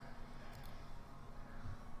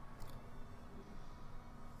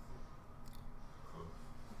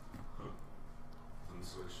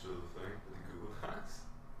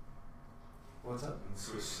What's up? And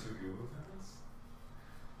switch to the Google Docs.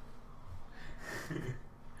 And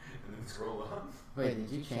then scroll on. Wait, did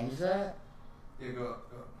you change that? Yeah, go.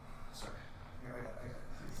 Sorry. I got it.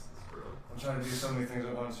 I'm trying to do so many things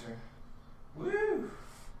at once here. Woo! And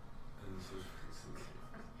then switch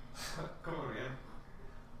to the Come on, man.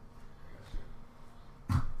 I got you.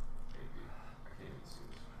 Maybe. I can't even see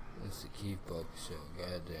this. It's the Keith Bulka show.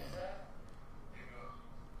 Goddamn.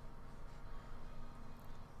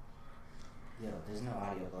 Yo, there's no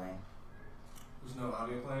audio playing. There's no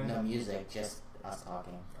audio playing? No music, just us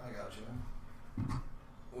talking. I got you.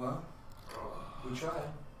 Well, we tried.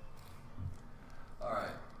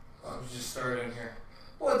 Alright. Let's just start in here.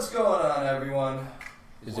 What's going on, everyone?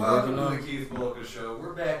 Is it Welcome working to now? the Keith Bulka Show.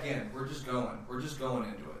 We're back in. We're just going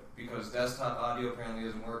into it. Because desktop audio apparently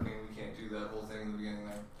isn't working. We can't do that whole thing in the beginning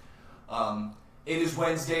there. It is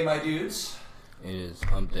Wednesday, my dudes. It is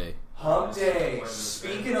Hump Day. Hump Day.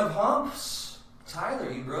 Speaking of humps,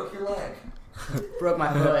 Tyler, you broke your leg. Broke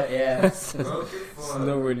my foot, yeah. Broke your It's foot.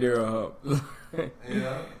 nowhere near a hump.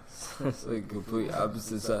 Yeah. It's like complete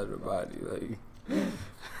opposite side of the body. Like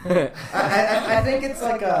I think it's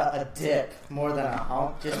like a dip more than a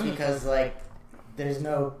hump, just because like there's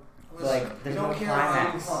no like there's no don't care how you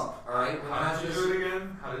climax. hump, alright? How did you do it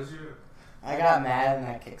again? How did you? I got mad and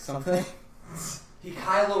I kicked something. He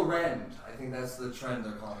Kylo Ren'd. I think that's the trend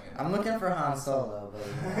they're calling it. I'm looking for Han Solo, but I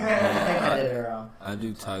think I did it wrong. I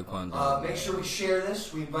do taekwondo. Make sure we share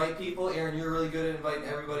this. We invite people. Aaron, you're really good at inviting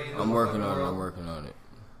everybody. In the I'm working fucking on it. world. I'm working on it.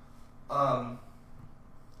 What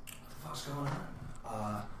the fuck's going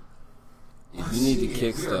on? If you need to see.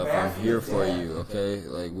 kick We are stuff, back I'm from here the for dead. you. Okay,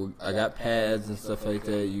 like I got pads and stuff like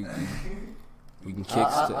that. We can kick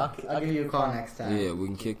stuff. I'll give you a call next time. Yeah, we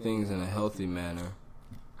can kick things in a healthy manner.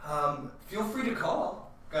 Feel free to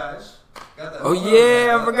call, guys. Got that Oh phone yeah, back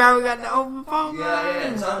I up. forgot we got the open phone.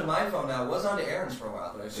 Yeah, it's onto my phone now. It was onto Aaron's for a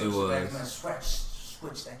while, but I switched it back was. and I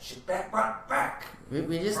switched that shit back, brought it back. We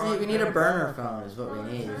need a burner phone is what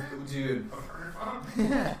we need. Dude,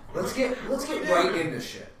 let's get right into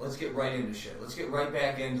shit. Let's get right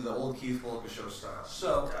back into the old Keith Bulka show style.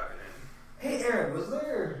 So, hey Aaron, was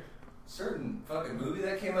there a certain fucking movie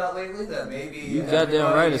that came out lately that maybe You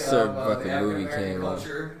goddamn right a certain the fucking movie African-American came out.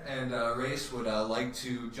 culture and race would like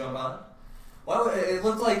to jump on? Well, it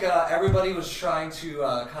looked like everybody was trying to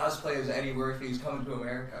cosplay as Eddie Murphy's Coming to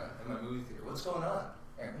America in my movie theater. What's going on,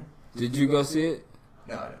 Aaron? Did you go see it?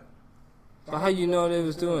 No, I don't. But how you know they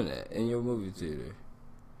was doing that in your movie theater?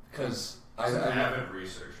 Because I'm an avid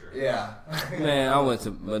researcher. Yeah. Man, I went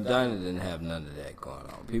to Medina, didn't have none of that going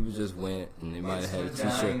on. People just went and they might have had a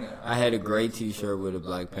t-shirt. Medina. I had a gray t-shirt with a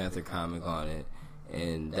Black Panther comic on it,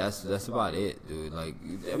 and that's about it, dude. Like,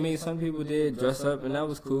 I mean, some people did dress up, and that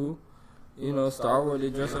was cool. You know, Star Wars, they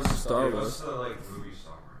dress up as Star What's Wars. the movie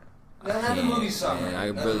summary? Not the movie summary. Man, I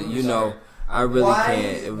Not the really, movie you know, summary. I really why,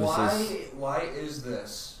 can't. It was why is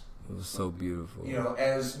this? it was so beautiful. You know,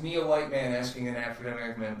 as me, a white man, asking an African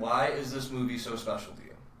American man, why is this movie so special to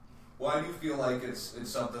you? Why do you feel like it's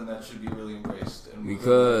something that should be really embraced? And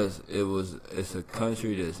Because it's a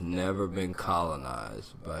country that's never been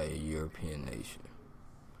colonized by a European nation.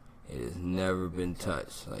 It has never been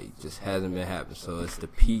touched. Like, just hasn't been happening. So it's the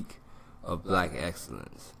peak of black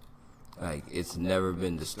excellence. Like, it's never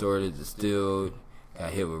been distorted, distilled,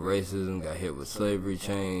 got hit with racism, got hit with slavery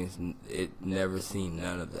chains. It never seen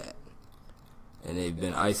none of that. And they've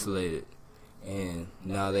been isolated. And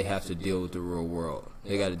now they have to deal with the real world.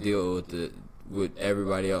 They got to deal with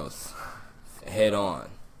everybody else head on.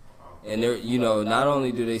 And they're, you know, not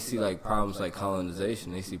only do they see like problems like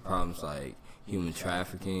colonization, they see problems like human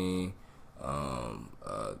trafficking,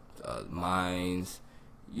 mines,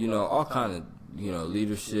 you know, all kind of, you know,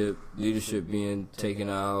 leadership being taken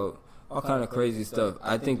out, all kind of crazy stuff.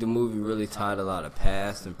 I think the movie really tied a lot of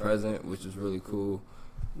past and present, which is really cool.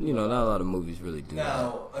 You know, not a lot of movies really do that.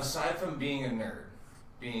 Now, aside from being a nerd,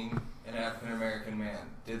 being an African American man,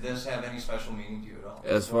 did this have any special meaning to you at all?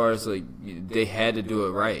 As far as like, they had to do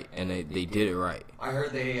it right, and they did it right. I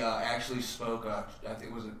heard they actually spoke. I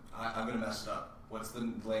think it was. I'm gonna mess it up. What's the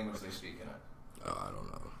language they speak in it? Oh, I don't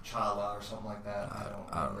know. Chala or something like that. I don't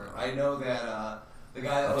remember. know. I know that the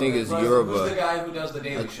guy. I think it's Yoruba. Who's the guy who does the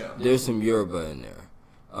Daily Show? There's some Yoruba in there.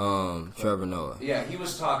 Trevor Noah. Yeah, he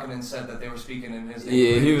was talking and said that they were speaking in his.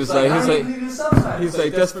 Yeah, he was like, he's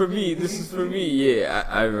like, that's for me. This is for me. Yeah,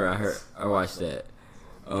 I remember. I watched that.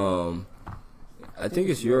 I think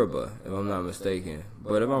it's Yoruba, if I'm not mistaken.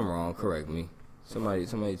 But if I'm wrong, correct me. Somebody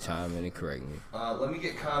chime in and correct me. Let me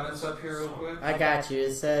get comments up here real quick. I got you.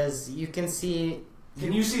 It says you can see.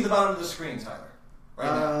 Can you see the bottom of the screen, Tyler? Right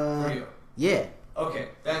now, for you. Yeah. Okay,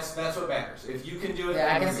 that's what matters. If you can do it,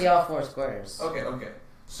 Yeah, I can see all 4 squares. Okay.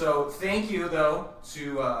 So thank you though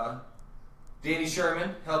to Danny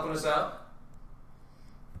Sherman helping us out.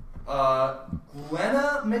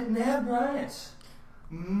 Glenna McNabb Bryant,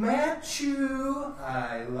 Matthew,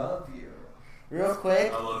 I love you. Real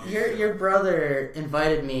quick, I love you too. your brother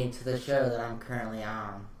invited me to the show that I'm currently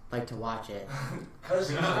on, like to watch it. Because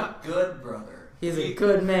he's a good brother. He's a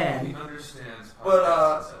good He man. understands. But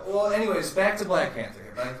podcasts and well, anyways, back to Black Panther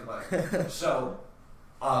here. Back to Black Panther. So,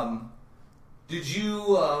 did you?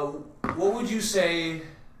 What would you say?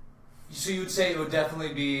 So you would say it would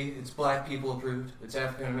definitely be it's Black people approved, it's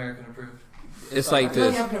African American approved. It's I like feel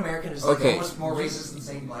this. African American is like Okay. almost more racist than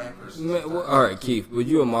saying Black person. All right, Keith, but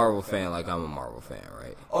you a Marvel fan like I'm a Marvel fan,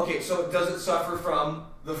 right? Okay, so does it suffer from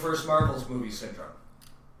the first Marvel's movie syndrome?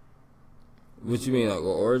 What you mean, like an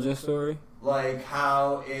origin story? Like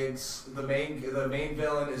how it's the main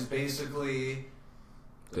villain is basically,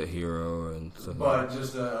 The hero and stuff. but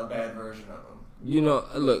just a bad version of him. You know,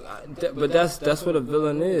 look, but that's what a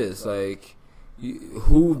villain is. Like,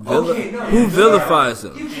 who vilifies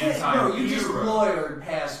him? You can't. No, you just lawyered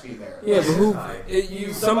past me there. Yeah,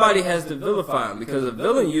 but somebody has to vilify him because a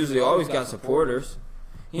villain usually always got supporters.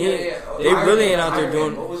 They really ain't out there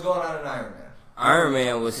doing. What was going on in Iron Man? Iron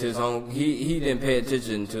Man was his own. He didn't pay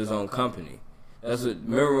attention to his own company. That's what.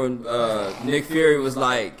 Remember when Nick Fury was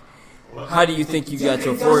like, "How do you think you got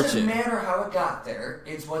your fortune?" It doesn't matter how it got there.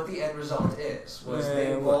 It's what the end result is. Was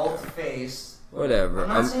they both faced. Whatever. I'm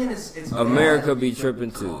not saying it's America bad. be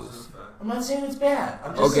tripping too. I'm not saying it's bad.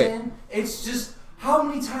 I'm just saying it's just how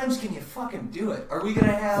many times can you fucking do it? Are we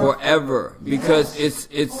gonna have Forever, because it's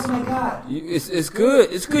oh my god, it's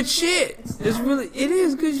good. It's good shit. It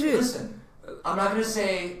is good shit. Listen, I'm not gonna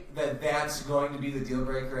say that that's going to be the deal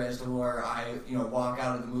breaker as to where I walk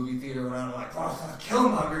out of the movie theater and I'm like, oh,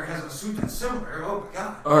 Killmonger has a suit that's similar. Oh my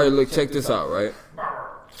god. All right, look, check this out, right?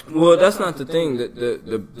 Well, that's not the thing.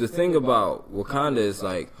 The thing about Wakanda is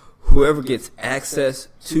like whoever gets access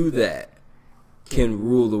to that can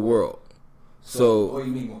rule the world. So What do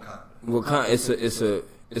you mean Wakanda? Wakanda,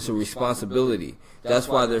 it's a responsibility. That's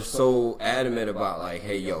why they're so adamant about like,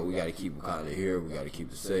 hey, yo, we got to keep Wakanda here. We got to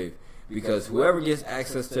keep it safe because whoever gets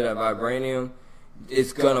access to that vibranium,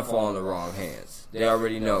 it's gonna fall in the wrong hands. They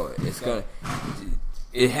already know it.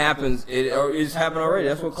 It happens. It's happened already.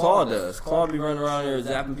 That's what Claw does. Claw be running around here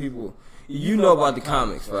zapping people. You know about the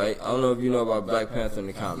comics, right? I don't know if you know about Black Panther in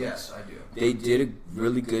the comics. Yes, I do. They did a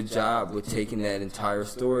really good job with taking that entire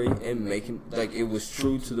story and making like it was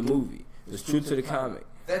true to the movie. It was true to the comic.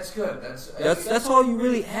 That's good. That's all you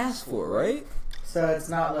really asked for, right? So it's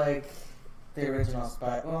not like the original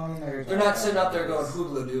Spider. Well, I mean, They're not sitting up there going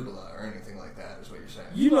hoobla doobla or anything like that. Is what you're saying?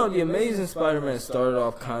 You know, the Amazing Spider-Man started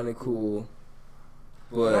off kind of cool,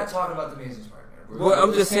 We're not but talking about the Amazing Spider-Man. Well,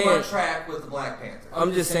 I'm just on saying- track with the Black Panther.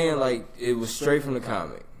 I'm just saying like it was straight from the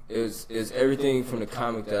comic. It's everything from the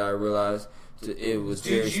comic that I realized. It was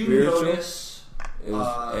very Did you spiritual. notice It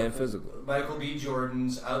was and physical. Michael B.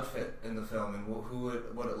 Jordan's outfit in the film and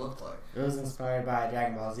what it looked like? It was inspired by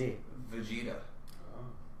Dragon Ball Z. Vegeta.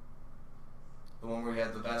 The one where he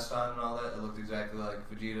had the vest on and all that. It looked exactly like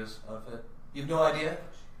Vegeta's outfit. You have no idea?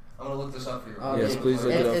 I'm gonna look this up for you. Oh, Yes, dude, please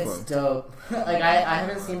look it up It's for me. dope. Like I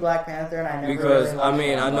haven't seen Black Panther, and I never. Because really I watched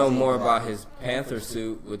mean I Dragon know Ball Z, more but- about his Panther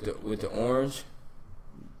suit with the orange.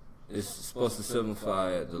 It's supposed to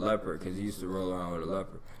signify the leopard because he used to roll around with a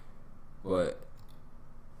leopard. But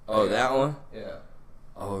that one? Yeah.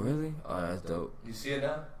 Oh really? Oh, that's dope. You see it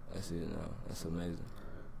now? I see it now. That's amazing.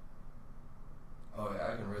 Oh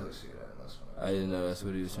yeah, I can really see that in this one. I didn't know that's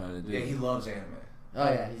what he was trying to do. Yeah, he loves anime. Oh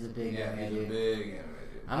yeah, he's a big. Yeah, anime he's a dude. big anime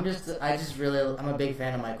dude. I'm a big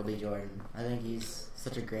fan of Michael B. Jordan. I think he's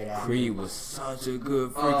such a great actor. Creed was such a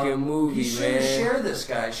good freaking movie, You should man. share this,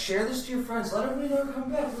 guys. Share this to your friends. Let everybody know to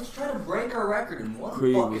come back. Let's try to break our record in one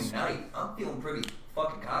Creed fucking was- night. I'm feeling pretty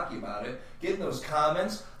fucking cocky about it. Get in those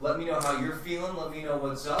comments. Let me know how you're feeling. Let me know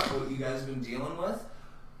what's up, what you guys have been dealing with.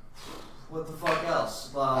 What the fuck else?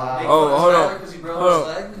 Make fun of hold Skyler on. 'cause he broke Hold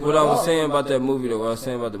his on. leg? What I was saying about that movie, though, what I was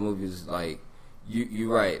saying about the movie is like, you're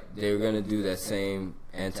right. They're gonna do that same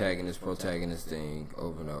antagonist protagonist thing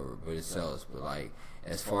over and over, but it sells. But like,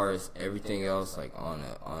 as far as everything else, like on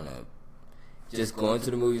a just going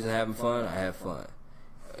to the movies and having fun, I have fun.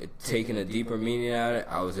 Taking a deeper meaning out of it,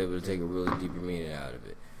 I was able to take a really deeper meaning out of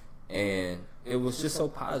it, and it was just so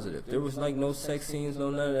positive. There was like no sex scenes, no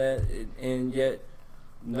none of that, and yet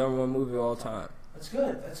 #1 movie of all time. That's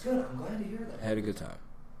good. That's good. I'm glad to hear that. I had a good time.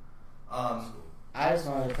 I just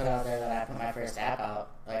wanted to put out there that I put my first app out,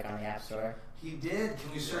 like on the App Store. He did.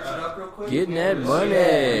 Can you search it up real quick? Getting that Yeah, money.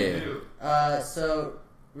 we do. So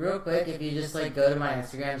real quick, if you just like go to my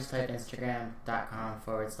Instagram, just type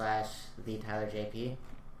instagram.com/TheTylerJP,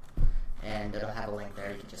 and it'll have a link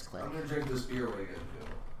there. You can just click. I'm gonna drink this beer way good too.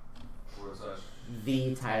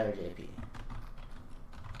 TheTylerJP.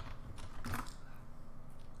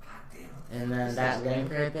 And then that link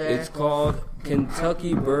right there. It's called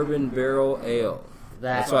Kentucky Bourbon Barrel Ale.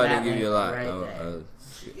 That's why I didn't give you a lot. Right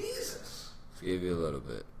Jesus. Just give you a little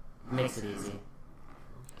bit. Makes it easy.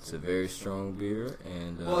 It's a very strong beer,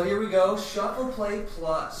 and Well, here we go. Shuffle Play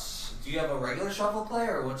Plus. Do you have a regular Shuffle Play,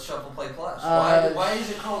 or what's Shuffle Play Plus? Why is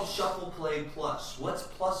it called Shuffle Play Plus? What's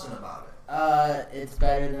plussing about it? It's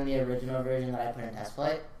better than the original version that I put in test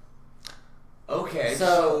play. Okay,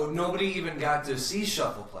 so nobody even got to see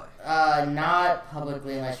Shuffle Play. Not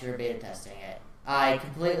publicly unless you were beta testing it. I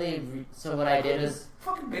completely. So what I did was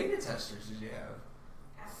Fucking beta testers did you have?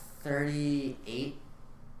 38.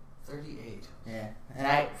 38. Yeah,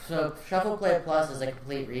 and so Shuffle Play Plus is a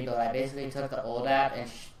complete rebuild. I basically took the old app and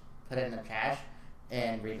put it in the trash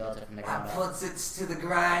and rebuilt it from the ground up. Puts it to the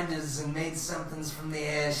grinders and made somethings from the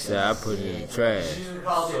ashes. yeah, I put it in the trash. You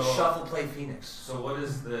called it Shuffle Play Phoenix. So what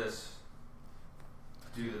is this?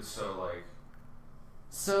 Dude, it's so like.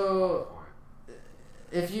 So,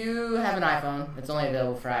 if you have an iPhone, it's only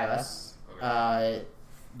available for iOS. Okay.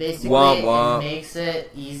 Basically, Womp. it makes it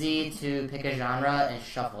easy to pick a genre and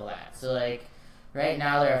shuffle that. So, like, right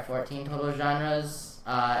now there are 14 total genres.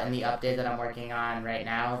 In the update that I'm working on right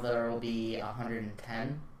now, there will be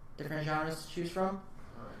 110 different genres to choose from.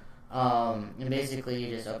 And basically,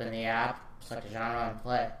 you just open the app, select a genre, and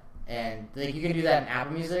play. And like, you can do that in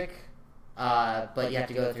Apple Music, but you have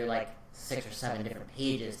to go through like 6 or 7 different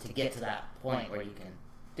pages to get to that point where you can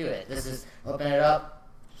do it. This is open it up,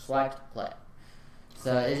 select, play.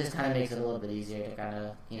 So it just kind of makes it a little bit easier to kind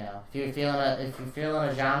of, if you're feeling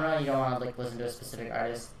a genre, you don't want to like listen to a specific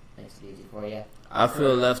artist. Makes it easy for you. I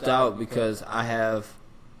feel left out because I have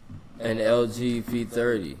an LG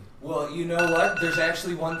V30. Well, you know what? There's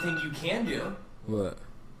actually one thing you can do. What?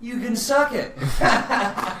 You can suck it.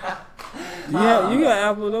 Yeah, you got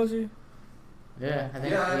Apple, don't you? Yeah, I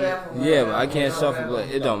think. Yeah, but I can't shuffle play.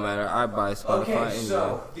 It don't matter. I buy Spotify Okay, anyway.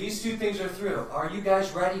 so these two things are through. Are you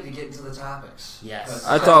guys ready to get into the topics? Yes.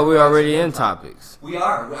 I thought we were already in topics. We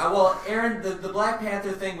are. Well, Aaron, the Black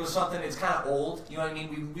Panther thing was something. It's kind of old. You know what I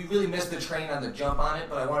mean? We really missed the train on the jump on it,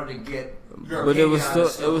 but I wanted to get your But it opinion was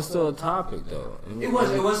on still a topic though. It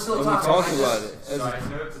was still a topic. We talked about it. So I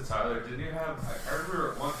note to Tyler, didn't you have? I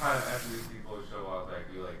remember one time after these people show up, like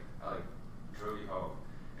I drove you home.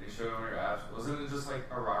 Showed on your apps, wasn't it just like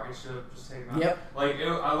a rocket ship just taking off? Yep. Like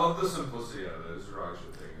I love the simplicity of it. It's a rocket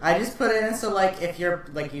ship thing. I just put it in so like if you're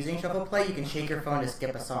like using Shuffle Play, you can shake your phone to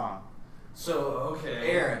skip a song. So,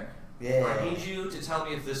 Okay. Aaron, Yeah. I need you to tell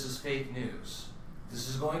me if this is fake news. This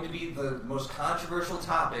is going to be the most controversial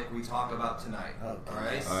topic we talk about tonight. Oh,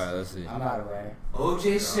 Alright? Alright, let's see. I'm not aware.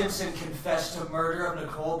 O.J. Simpson confessed to murder of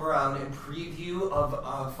Nicole Brown in preview of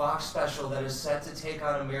a Fox special that is set to take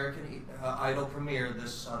on American Idol premiere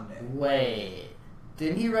this Sunday. Wait.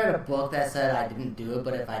 Didn't he write a book that said I didn't do it,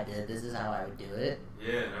 but if I did, this is how I would do it?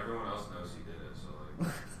 Yeah, and everyone else knows he did it. So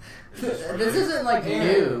like, it's just This really- isn't like Yeah.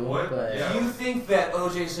 new. What? But Yeah. Do you think that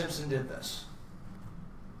O.J. Simpson did this?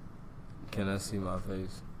 Can I see my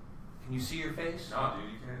face? Can you see your face? No, dude,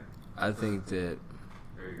 you can't. I think that.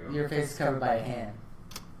 There you go. Your face is covered by a hand.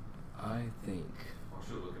 I think. I want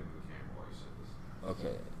you to look into the camera while you say this.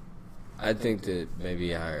 Okay. I think that maybe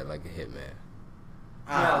he hired like a hitman.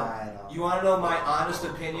 I don't. You want to know my honest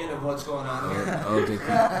opinion of what's going on I here?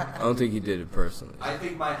 don't think he did it personally. I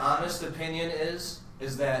think my honest opinion is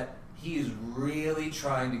that he is really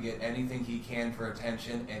trying to get anything he can for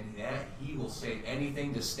attention, and that he will say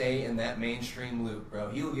anything to stay in that mainstream loop, bro.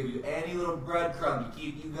 He will give you any little breadcrumb to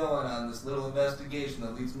keep you going on this little investigation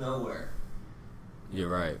that leads nowhere. You're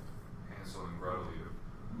right. Hansel and Gretel, you.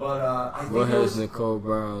 But I think What it has was, Nicole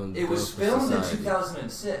Brown it done was for filmed society? in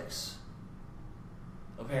 2006,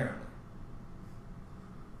 apparently.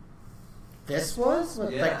 This was like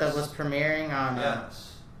that Yes. was premiering on. Yes.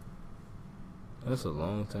 That's a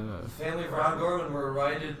long time. The family of Ron Gorman were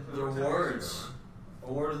awarded the awards.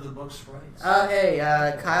 Awarded the book's rights. Hey,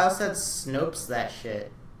 Kyle said Snopes that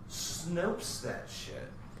shit. Snopes that shit.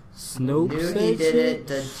 Snoop Knew said he did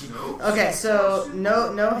shit? it. Snopes? Okay, so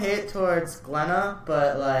no hate towards Glenna,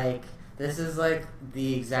 but like this is like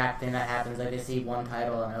the exact thing that happens. Like they see one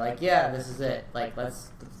title and they're like, yeah, this is it. Like let's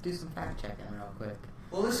do some fact checking real quick.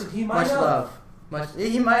 Well, listen, he might Much have. love.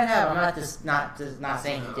 He might have. I'm not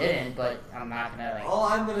saying he didn't, but I'm not gonna like. All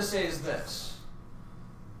I'm gonna say is this: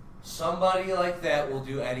 somebody like that will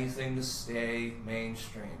do anything to stay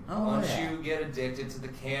mainstream. Oh, Once yeah. you get addicted to the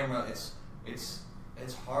camera, it's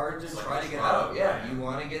it's hard to try to get out. Yeah, you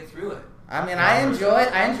want to get through it. I mean, I enjoyed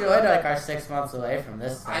like our 6 months away from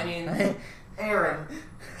this thing. I mean, Aaron,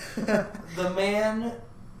 the man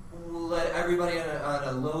led everybody on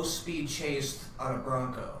a low speed chase on a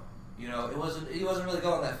Bronco. You know, he wasn't really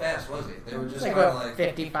going that fast, was he? They were just like kind of like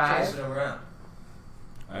 55 chasing him around.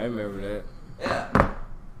 I remember that. Yeah.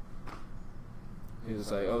 He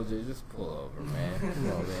was like, "OJ, just pull over, man.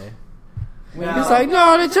 Come on, man." Now, He's like,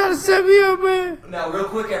 "No, they're trying to set me up, man." Now, real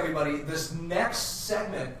quick, everybody, this next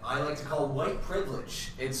segment I like to call White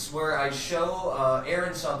Privilege. It's where I show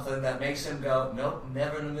Aaron something that makes him go, nope,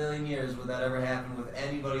 never in a million years would that ever happen with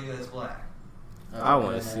anybody that's black. I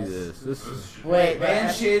want to see this. Wait,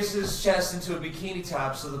 Man shaves his chest into a bikini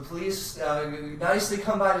top, so the police nicely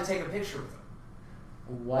come by to take a picture with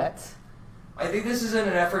him. What? I think this is in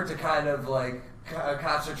an effort to kind of like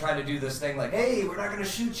cops are trying to do this thing like, hey, we're not going to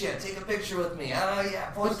shoot you. Take a picture with me.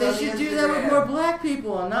 Yeah. But they should do that with more black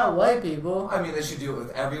people and not white people. I mean, they should do it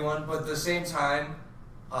with everyone, but at the same time,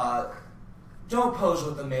 don't pose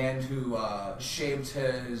with the man who shaved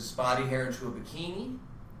his body hair into a bikini.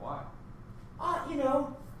 Why? You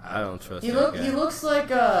know. I don't trust He that guy. He looks like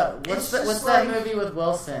what's just that like- movie with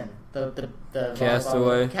Wilson? The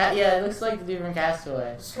Castaway? Yeah, it looks like the dude from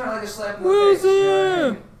Castaway. It's kind of like a slap in the face. You know what I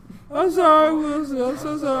Wilson! mean? I'm sorry, Wilson. I'm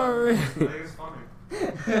so sorry. I think it's funny.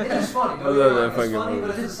 It is funny. I love that It's fucking funny, movie.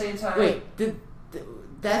 but at the same time, Wait,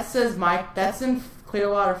 that says that's in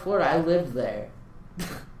Clearwater, Florida. I lived there.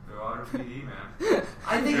 Go on PD, man.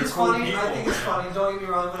 I think They're it's cool funny. people, I think it's man. funny. Don't get me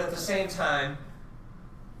wrong, but at the same time,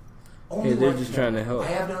 only Yeah, they're white just people- trying to help. I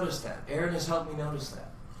have noticed that. Aaron has helped me notice that.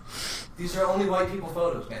 These are only white people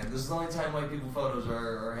photos, man. This is the only time white people photos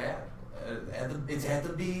are had. It's at the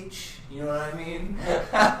beach. You know what I mean?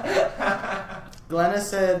 Glenna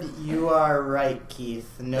said, "You are right,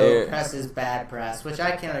 Keith. No press is bad press," which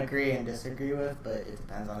I can agree and disagree with, but it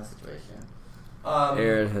depends on the situation.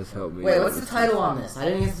 Aaron has helped me. Wait, what's the title on this? I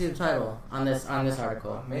didn't get to see the title on this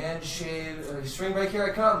article. Man shaved. Spring break, here I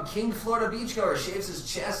come. King Florida beachgoer shaves his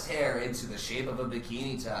chest hair into the shape of a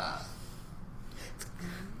bikini top.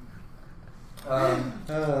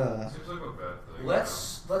 Seems like a bad thing.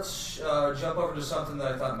 Let's jump over to something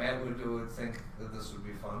that I thought Matt would think that this would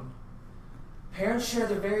be fun. Parents share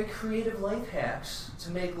their very creative life hacks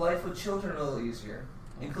to make life with children a little easier,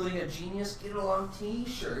 including a genius get-along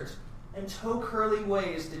T-shirt and toe-curling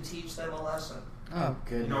ways to teach them a lesson. Oh,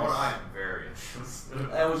 goodness. You know what? I am very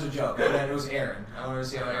interested. That was a joke. It was Aaron. I wanted to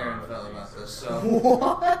see how Aaron felt about this. So,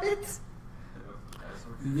 What?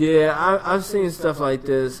 Yeah, I've seen stuff like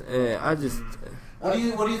this, and I just. what do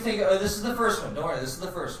you think? This is the first one. Don't worry. This is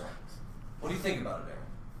the first one. What do you think about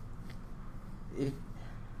it, Aaron?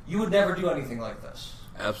 You would never do anything like this.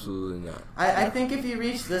 Absolutely not. I think if you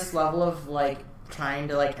reach this level of, like, trying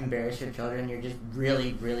to, like, embarrass your children, you're just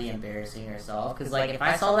really, really embarrassing yourself. Because, like, if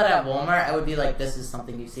I saw that at Walmart, I would be like, this is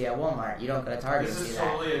something you see at Walmart. You don't go to Target This to see is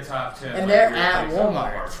that. totally a top 10. And they're weird at things on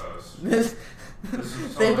Walmart. post. This,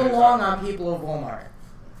 is they totally belong top on people of Walmart.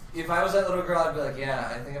 If I was that little girl, I'd be like,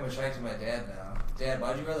 yeah, I think I'm attracted to my dad now. Dad,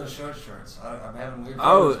 why'd you wear those short shorts? I'm having weird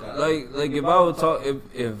I would feelings about it. like if I would talk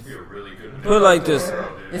if You're really good. put it like this.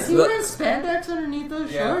 Is he wearing spandex underneath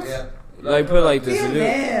those shorts? Yeah. Like put it like this. If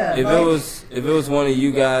Yeah, it like- was if it was one of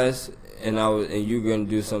you guys and you were gonna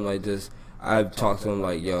do something like this, I'd talk to him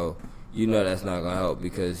like, yo, you know that's not gonna help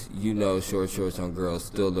because you know short shorts on girls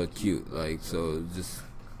still look cute. Like so just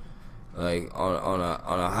like on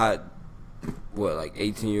a hot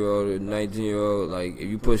 18-year-old or 19-year-old, like if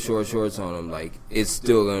you put short shorts on them, like it's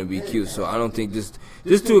still gonna be cute. So I don't think this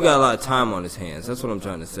dude got a lot of time on his hands. That's what I'm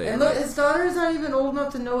trying to say. And look, his daughter's not even old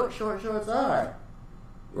enough to know what short shorts are.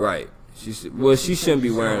 Right. She shouldn't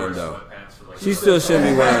be wearing them though. She still shouldn't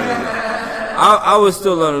be wearing them. I would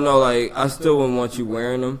still let her know, like I still wouldn't want you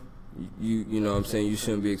wearing them. You know what I'm saying? You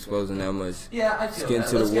shouldn't be exposing that much Yeah, I feel skin that.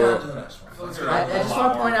 to Let's the get on world. to the next one. I just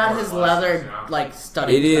want to point out his leather, like,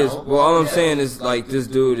 studded It is. belt. Well, all I'm saying is like this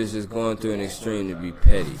dude is just going through an extreme to be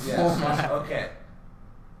petty. Yes. Oh, my. Okay.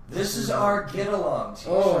 This is our get-along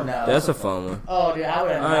T-shirt. Oh, no. That's a fun one. Oh, dude, I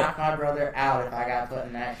would have Alright. knocked my brother out if I got put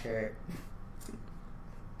in that shirt.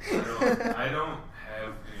 I don't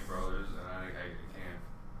have any brothers, and I can't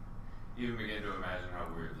even begin to imagine how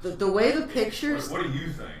weird this is. The way the pictures... What do you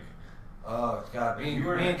think? Oh God, me You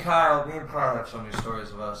were and Kyle have so many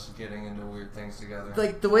stories of us getting into weird things together.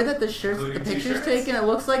 Like, the way that the Including picture's t-shirts? taken, it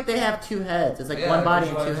looks like they have two heads. It's like Yeah, one body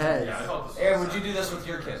and would you two like to- heads. Yeah, I thought this was Aaron, would you do this with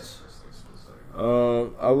your kids?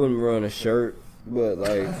 I wouldn't ruin a shirt, but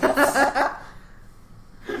like,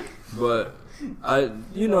 but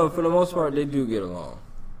for the most part, they do get along.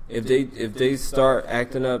 If they start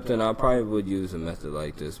acting up, then I probably would use a method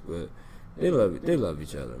like this. But They love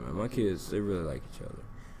each other, man. My kids, they really like each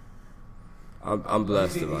other. I'm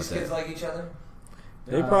blessed Do you think about these that. kids like each other?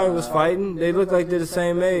 They probably was fighting. They look like they're the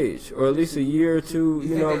same age, or at least a year or two. You You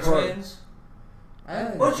think know, they're apart. twins? I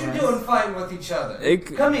don't What know. you doing fighting with each other?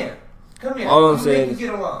 Come here. All I'm Make saying you is-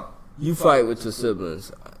 get along. You fight with your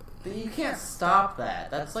siblings, But you can't stop that.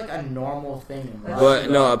 That's like a normal thing in life. but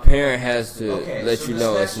no, a parent has to Okay, let so you this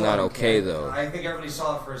know next it's not one, okay though. I think everybody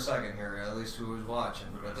saw it for a second here, at least who was watching.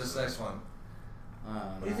 But this next one,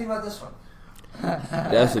 what do you think about this one?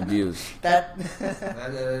 That's abuse. That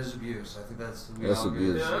That is abuse. I think that's That's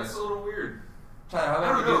abuse. Yeah, that's a little weird. Tyler, how I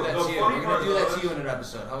about we don't do that know. to The you? funny We're gonna part do that was- to you in an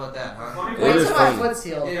episode. How about that? Huh? Funny It wait is till my funny. foot's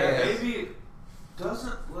healed. Yeah. That baby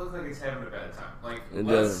doesn't look like it's having a bad time. Like, It let's,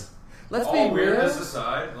 doesn't. Let's all be real. weirdness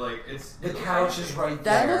aside, like, it's... The couch is right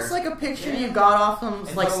That there. looks like a picture you got off some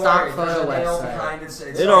And like don't stock worry, photo there's a nail website. behind it's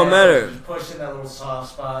It don't matter. Just pushing that little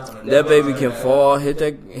soft spot. On That baby can fall, hit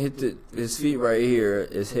his feet right here.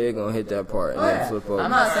 His head gonna hit that part and Oh, then yeah. flip over.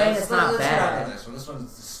 I'm not saying it's not let's get bad. on to this one. This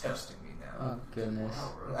one's disgusting me now. Oh goodness.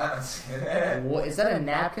 That's- What, is that a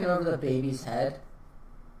napkin over the baby's head?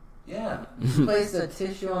 yeah. Place a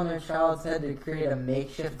tissue on their child's head to create a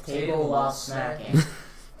makeshift table while snacking.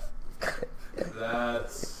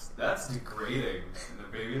 That's degrading. And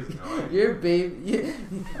the baby is annoying. Your baby,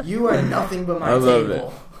 you are nothing but my I love table.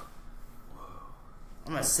 it.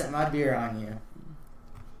 I'm gonna set my beer on you.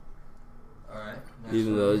 All right. next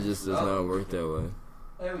Even one. though it just does Oh, not work that way.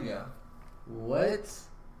 There we go. What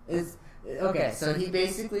is? Okay, so he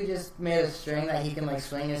basically just made a string that he can like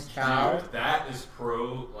swing his child. Dude, that is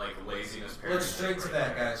pro, like, laziness parenting. Let's straight to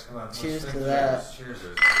that, guys. Come on. Let's Cheers straight to that. that. Cheers.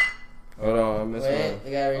 Hold on, I missed Wait, one.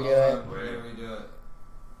 we gotta redo it. We're gonna redo it.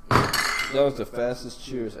 That was the fastest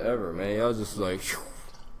cheers ever, man. Y'all just like.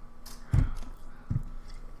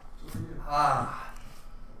 Ah.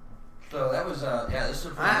 So that was yeah. This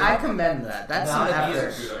is. I commend that. That's not some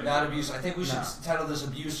abuse. effort. Not abuse. I think we should No. title this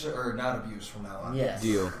abuse or not abuse from now on. Yes.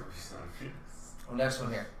 Deal. Well, next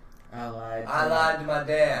one here. I lied. I lied to my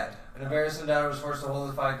dad. An embarrassing daughter was forced to hold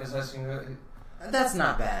the fight because That's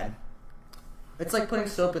not bad. It's like putting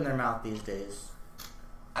soap in their mouth these days.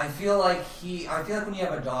 I feel like when you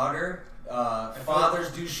have a daughter,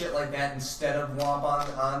 fathers do shit like that instead of womp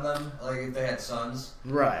on them. Like if they had sons,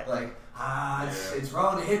 Right. like it's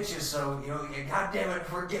wrong to hit you, so God damn it,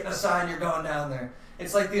 if we're getting a sign, you're going down there.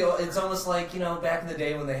 It's like it's almost like back in the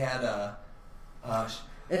day when they had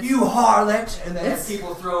you harlot, and then had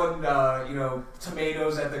people throwing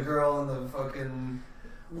tomatoes at the girl in the fucking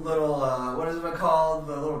little what is it called,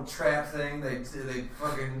 the little trap thing. They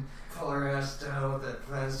fucking pull her ass down with that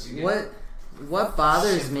fence. What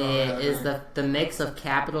bothers Shit me thrown at is her. the mix of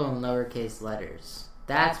capital and lowercase letters.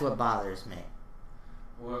 That's what bothers me.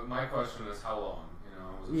 Well, my question is how long?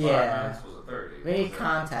 Was it 5 Yeah. minutes? Was it 30? We need Was it-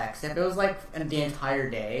 context. If it was like the entire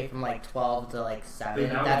day from like 12 to like 7,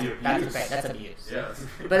 Then that that's would be that's abuse. that's abuse. Yeah. That's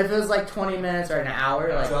But if it was like 20 minutes or an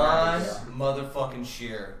hour, like not a John big deal. motherfucking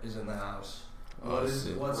Shear is in the house. Oh,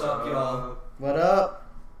 shit. What's up, y'all? What up?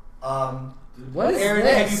 What is Aaron,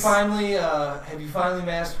 this? have you finally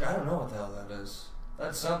mastered? I don't know what the hell that is.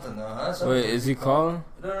 That's something though, huh? Something. Wait, is he calling?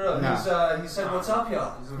 No. No. He said, "What's up,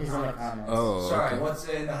 y'all?" He's in the comments. Oh, Sorry, okay. what's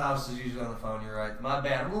in the house is usually on the phone. You're right. My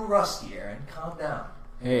bad. I'm a little rusty, Aaron. Calm down.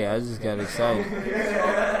 Hey, I just got excited.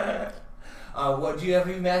 What do you have?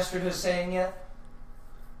 Have you mastered his saying yet?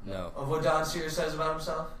 No. Of what Don Sears says about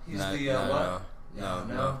himself? He's Not- the no, what?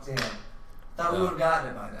 No. Damn. Thought we No. would have gotten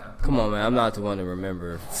it by now. Come on, man. I'm not the one to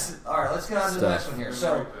remember. All right, let's get on to the next one here.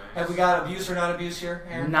 So, have we got abuse or not abuse here,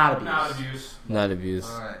 Aaron? Not abuse. Not abuse. Not abuse.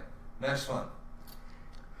 All right, next one.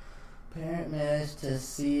 Parent managed to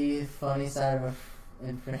see funny side of a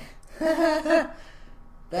friend.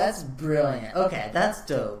 That's brilliant. Okay, that's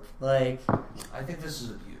dope. Like, I think this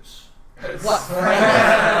is abuse. what?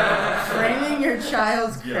 Framing your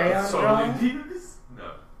child's crayon so drawing? abuse?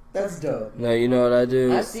 No. That's dope. No, you know what I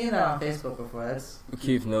do? I've seen that on Facebook before. That's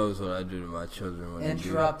Keith knows what I do to my children when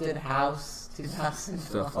Interrupted House 2012.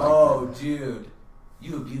 Stuff like Oh, dude,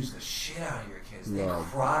 you abuse the shit out of your kids. They No,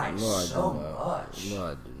 cry no, I so do not. much. No,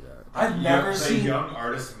 I do not. I've never The seen. young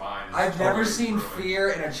artist mind. Is I've never totally seen ruined. fear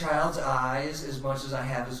in a child's eyes as much as I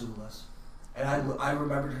have Azula's. And I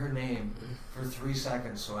remembered her name for 3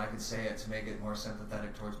 seconds so I could say it to make it more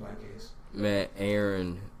sympathetic towards my case. Man,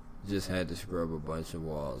 Aaron just had to scrub a bunch of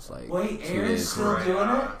walls. Like, Wait, 2 Aaron's days still ago. doing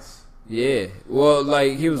it? Yeah. Well,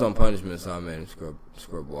 like, he was on punishment, so I made him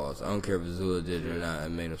scrub walls. I don't care if Azula did it or not. I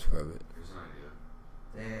made him scrub it. Here's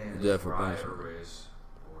an idea. Damn. Yeah, for Fry punishment. or raise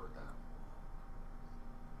board that.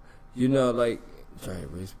 You know, like, try to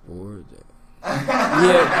erase board.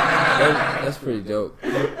 Yeah, that's pretty dope.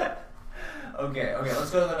 Okay,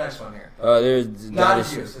 let's go to the next one here. There's Not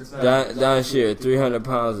abuse. It's not Don Shear, 300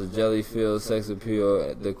 pounds of jelly-filled sex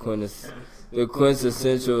appeal, the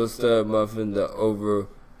quintessential stud muffin, the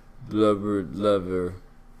over-blubbered lover.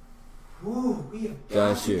 Ooh, we have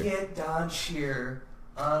Don got to Shear. get Don Shear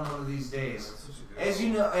on one of these days. As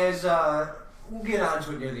you know, we'll get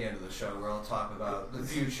onto it near the end of the show where I'll talk about the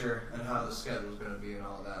future and how the schedule is going to be and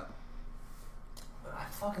all that. But I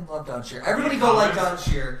fucking love Don Shear. Everybody go like Don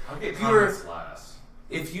Shear. I'll get comments last.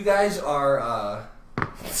 If you guys are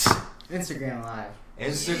Instagram Live.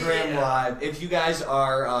 Live, if you guys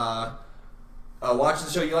are watching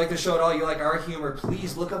the show, you like the show at all, you like our humor,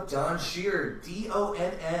 please look up Don Shear.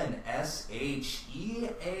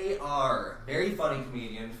 DONNSHEAR. Very funny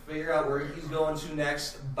comedian. Figure out where he's going to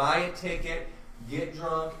next. Buy a ticket, get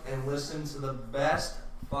drunk, and listen to the best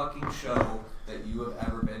fucking show that you have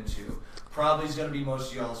ever been to. Probably is going to be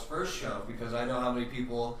most of y'all's first show because I know how many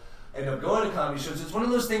people end up going to comedy shows. It's one of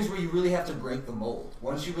those things where you really have to break the mold.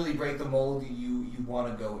 Once you really break the mold, you want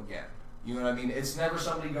to go again. You know what I mean? It's never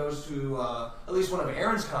somebody goes to at least one of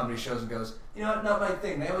Aaron's comedy shows and goes, you know what, not my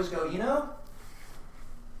thing. They always go, you know,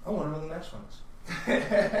 I wonder when the next one is.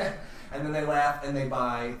 And then they laugh and they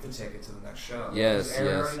buy the ticket to the next show. Yes, Aaron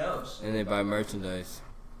yes. already knows. And they buy merchandise.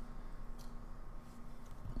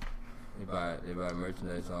 They buy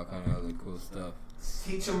merchandise, all kind of other cool stuff.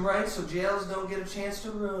 Teach them right so jails don't get a chance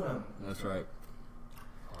to ruin them. That's right.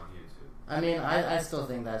 On YouTube. I mean, I still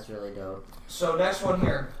think that's really dope. So next one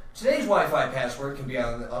here. Today's Wi-Fi password can be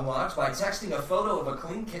unlocked by texting a photo of a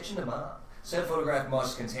clean kitchen to mom. Said photograph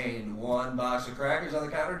must contain 1 box of crackers on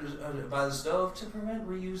the counter by the stove to prevent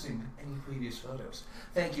reusing any previous photos.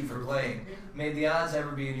 Thank you for playing. May the odds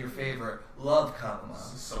ever be in your favor. Love, Mom.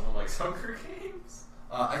 Someone likes Hunger Games?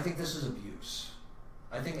 I think this is abuse.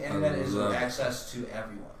 I think internet is with access to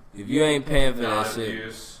everyone. If you ain't paying for Not that shit,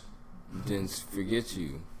 abuse. then forget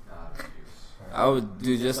you. Not abuse. I would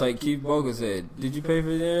do just like Keith Bulka said. Did you pay for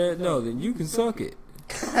the internet? No, then you can suck it.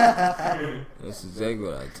 That's exactly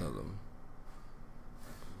what I tell them.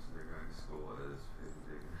 They're going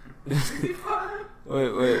to school.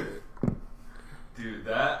 Wait. Dude,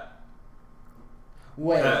 that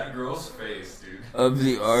Wait. girl's face, dude. Of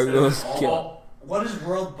the Argos kill. What is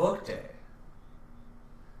World Book Day?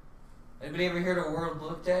 Anybody ever heard of World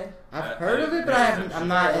Book Day? I've heard of it, but I'm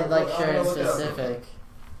not sure in specific.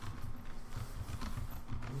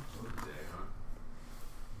 Book Day, huh?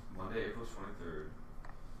 Monday, April 23rd.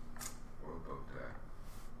 World Book Day.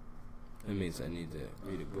 That means I need to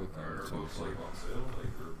read a book. Are books like on sale? Like,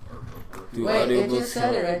 or book? Do Wait, it audiobooks just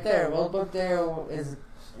said it count? right there. World Book Day is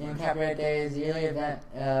in Copyright Day's yearly event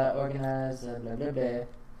organized, blah, blah, blah.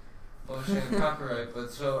 Bullshit, copyright, but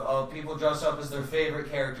so people dress up as their fair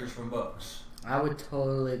characters from books. I would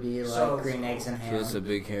totally be like So- green eggs and So ham. it's a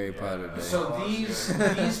big Harry Potter day. So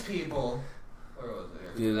these people, where was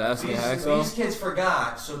it? The Alaskan Hacksaw? These kids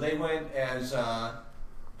forgot, so they went as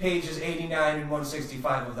pages 89 and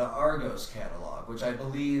 165 of the Argos catalog, which I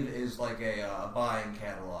believe is like a buying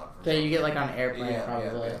catalog. That you get like on airplane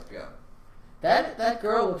probably. Yeah. That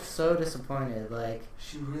girl looks so disappointed. Like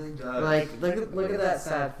She really does. look at that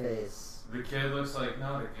sad face. The kid looks like,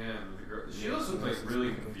 not again. The girl, she looks like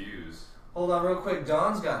really confused. Hold on real quick.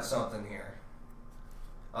 Don's got something here.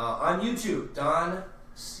 On YouTube, Don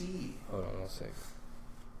C. Hold on one sec.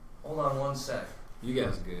 Hold on one sec. You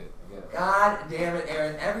guys good. God damn it,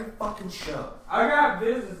 Aaron. Every fucking show. I got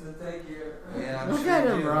business to take care of. Yeah, I'm Look sure at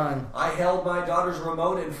you him do. run. I held my daughter's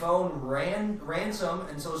remote and phone ransom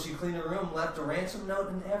until she cleaned her room, left a ransom note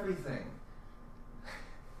and everything.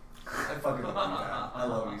 I fucking love you, man. I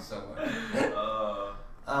love you so much.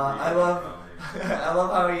 I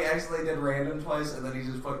love how he actually did random twice and then he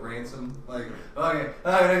just put ransom. Like, okay,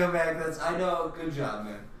 I'm gonna go back. I know. Good job,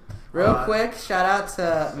 man. Real quick, shout out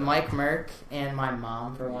to Mike Merck and my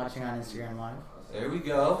mom for watching on Instagram Live. There we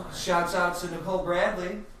go. Shouts out to Nicole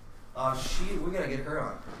Bradley. We gotta get her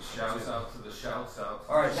on. Shouts out to the shouts out.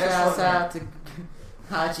 All right, next Shouts one. out to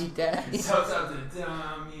Haji Daddy. Shouts out to the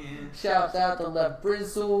Damian. Shouts out to Left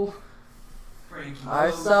Brizzle. Frankie.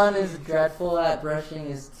 Our son is dreadful at brushing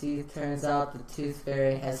his teeth. Turns out the tooth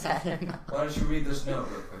fairy has had enough. Why don't you read this note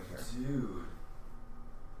real quick here? Dude.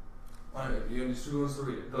 Who wants to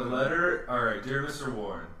read it? The letter, alright, dear Mr.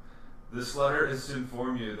 Warren, this letter is to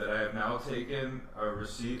inform you that I have now taken a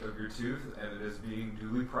receipt of your tooth and it is being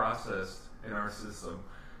duly processed in our system.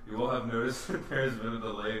 You will have noticed that there has been a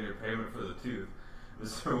delay in your payment for the tooth.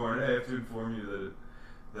 Mr. Warren, I have to inform you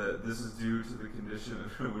that this is due to the condition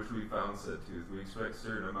in which we found said tooth. We expect a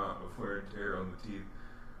certain amount of wear and tear on the teeth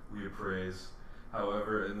we appraise.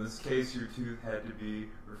 However, in this case, your tooth had to be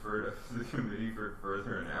referred up to the committee for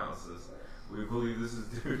further analysis. We believe this is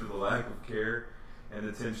due to the lack of care and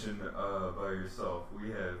attention by yourself. We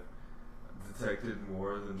have detected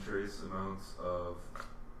more than trace amounts of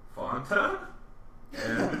Fanta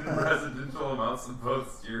and residential amounts of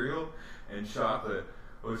both cereal and chocolate,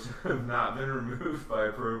 which have not been removed by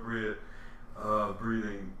appropriate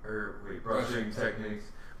brushing techniques.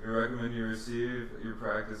 We recommend you receive your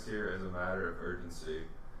practice here as a matter of urgency.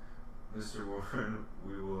 Mr. Warren,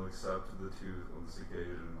 we will accept the tooth on this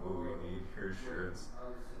occasion, but we need your assurance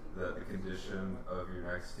that the condition of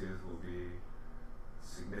your next tooth will be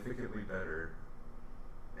significantly better,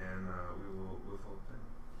 and we will withhold payment.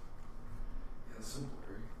 Yeah, that's so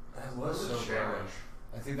blurry. That was so blurry.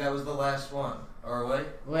 I think that was the last one. Or wait.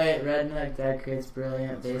 Wait, redneck dad creates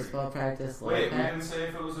brilliant baseball practice. Wait, we didn't say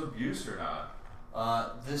if it was abuse or not.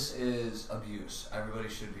 This is abuse. Everybody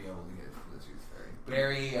should be able to get it for the Tooth Fairy.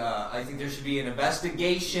 Barry, I think there should be an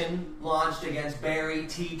investigation launched against Barry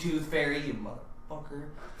T. Tooth Fairy, you motherfucker.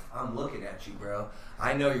 I'm looking at you, bro.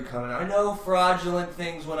 I know you're coming. I know fraudulent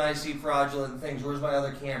things when I see fraudulent things. Where's my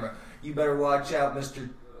other camera? You better watch out, Mr.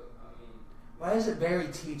 Why is it Barry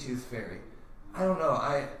T. Tooth Fairy? I don't know.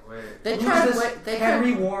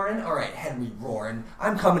 Henry Warren? All right, Henry Warren.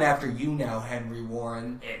 I'm coming after you now, Henry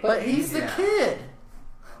Warren. But he's the kid.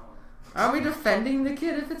 Are we defending the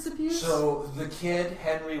kid if it's abuse? So the kid,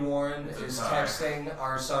 Henry Warren, is texting,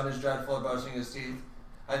 our son is dreadful at brushing his teeth.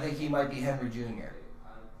 I think he might be Henry Jr.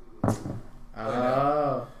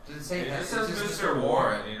 Oh. Did it say It just says Mr.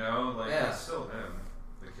 Warren, you know? Like, yeah. It's still him,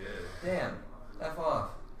 the kid. Damn. F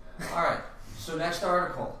off. All right, so next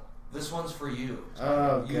article. This one's for you.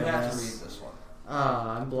 Oh, you have to read this one. Oh,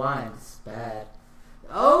 I'm blind. It's bad.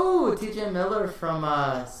 Oh, TJ Miller from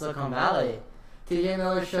Silicon Valley. TJ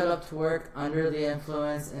Miller showed up to work under the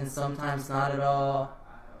influence and sometimes not at all.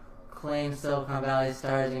 Claims Silicon Valley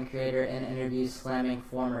stars and creator in interview slamming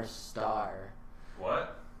former star.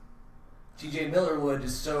 What? TJ Miller would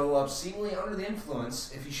show up seemingly under the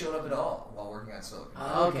influence if he showed up at all while working on Silicon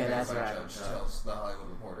Valley. Oh, okay, that's right. Judge tells the Hollywood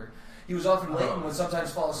Reporter. He was often late and would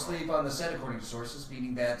sometimes fall asleep on the set, according to sources,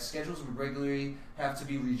 meaning that schedules would regularly have to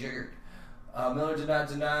be rejiggered. Miller did not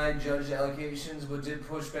deny judge allegations, but did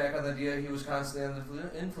push back on the idea he was constantly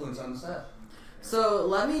under influence on the set. So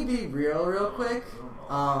let me be real quick.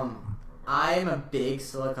 I'm a big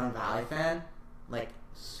Silicon Valley fan, like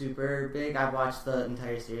super big. I've watched the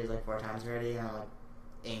entire series like 4 times already, and I'm like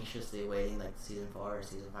anxiously waiting like season 4 or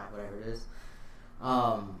season 5, whatever it is.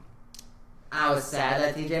 I was sad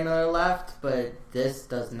that TJ Miller left, but this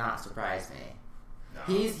does not surprise me. No.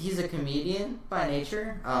 He's a comedian by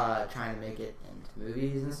nature, trying to make it into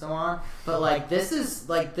movies and so on. But like this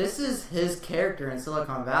is his character in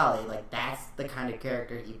Silicon Valley. Like that's the kind of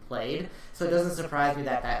character he played. So it doesn't surprise me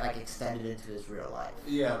that like extended into his real life.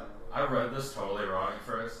 Yeah, I read this totally wrong at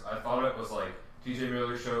first. I thought it was like TJ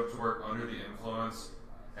Miller showed up to work under the influence.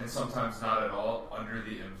 And sometimes not at all under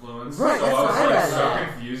the influence. Right, so I was like so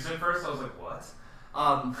confused at first. I was like,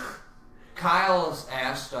 what? Kyle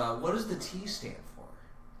asked, what does the T stand for?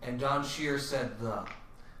 And Don Shear said the.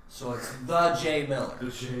 So it's the J Miller. The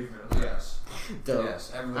J Miller. Yes. Dope.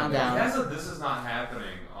 Yes. I'm down. He has a This Is Not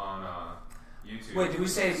Happening on YouTube. Wait, did we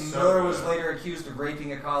say Miller was later accused of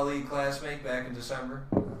raping a colleague classmate back in December?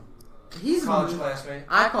 He's college classmate.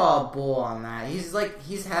 I call bull on that.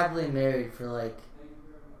 He's happily married for like.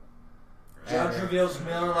 Judge reveals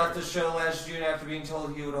Miller left the show last June after being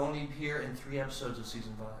told he would only appear in 3 episodes of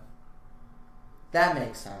season 5. That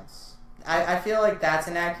makes sense. I feel like that's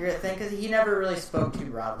an accurate thing because he never really spoke too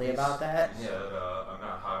broadly about that. He said, I'm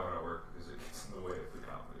not high when I work because it gets in the way of the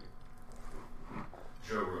comedy.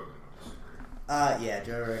 Joe Rogan would disagree. Yeah,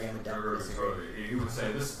 Joe Rogan would definitely disagree. He would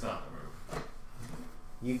say, this is not the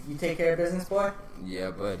move. You take care of business, boy? Yeah,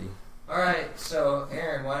 buddy. Alright, so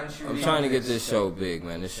Aaron, why don't you read I'm trying to get this show big,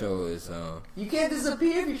 man. This show is You can't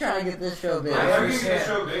disappear if you're trying to get this show big.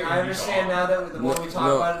 I understand now that the more we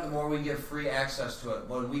talk about it, the more we get free access to it.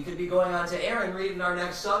 But we could be going on to Aaron reading our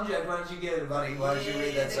next subject. Why don't you get it, buddy? Why don't you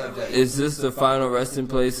read that subject? Is this the final resting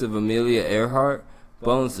place of Amelia Earhart?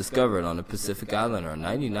 Bones discovered on the Pacific Island are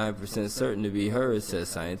 99% certain to be hers, says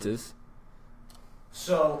scientists.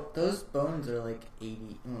 So those bones are like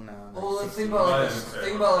 80. Oh no. Well, let's think about like this.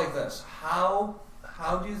 Think about like this. How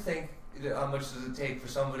do you think? How much does it take for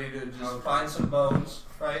somebody to just find some bones,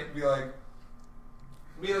 right? Be like,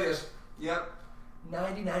 Amelia's. Yep.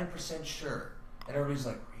 99% sure, and everybody's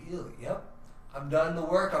like, really? Yep. I've done the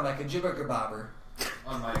work on my kajibber bobber.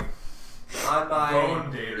 On my on my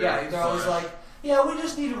bone dater. Yeah, they're always like, Yeah, we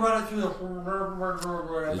just need to run it through the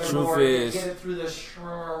truth is, get it through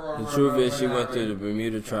the truth is, she went through the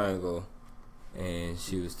Bermuda Triangle, and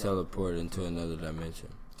she was teleported into another dimension.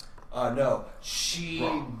 No, she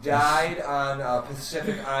died on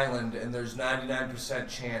Pacific Island, and there's 99%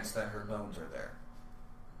 chance that her bones are there.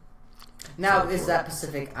 Now, is that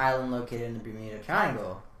Pacific Island located in the Bermuda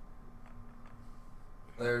Triangle?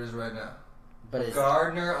 There it is right now. But it's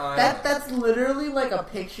Gardner Island. that's literally like a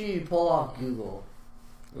picture you pull off Google.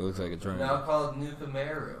 It looks like a triangle. Now called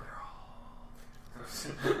Nukumeru.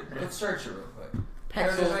 Let's search it real quick. There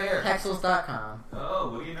it is right here. Pexels.com.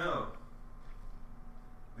 Oh, what do you know?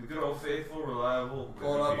 The good old faithful, reliable.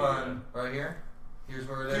 Pull it up on right here. Here's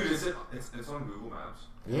where it is. Dude, it's on Google Maps.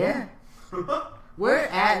 Yeah. Where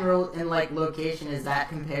at in like location is that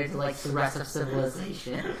compared to like the rest of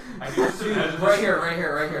civilization? I can just imagine Right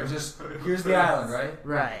here. Just here's the island, right?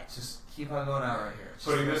 Right. Just keep on going out right here. Just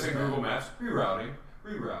putting this in Google Maps, rerouting.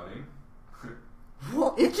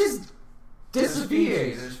 Well, it just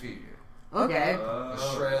disappears. There's Fiji. Okay.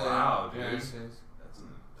 Australia. Wow, dude. United States.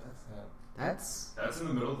 That's in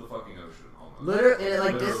the middle of the fucking ocean, almost. literally it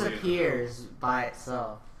like Literally disappears by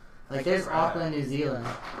itself. Like there's Auckland, New Zealand.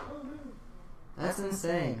 That's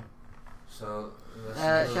insane. So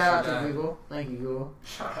Shout out to Google. Thank you, Google.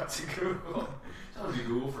 Shout out to Google. Shout out to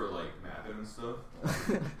Google for like mapping and stuff.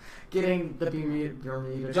 Getting the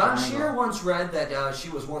Bermuda John Triangle. Shear once read that she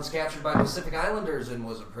was once captured by Pacific Islanders and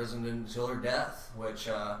was imprisoned until her death, which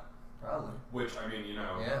probably. Which I mean,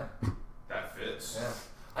 Yeah. that fits. Yeah.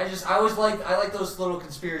 I always like those little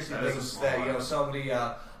conspiracy That is a things small that one. somebody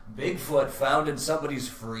Bigfoot found in somebody's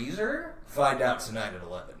freezer. Find out tonight at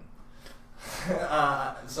 11.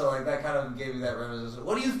 So like that kind of gave me that reminiscence.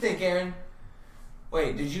 What do you think, Aaron?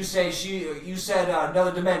 Wait, did you say you said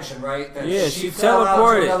another dimension, right? That Yeah, she she fell out to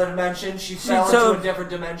teleported. another dimension. She fell into a different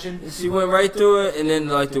dimension. She went right through it, and then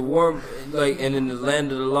like the warm, and then the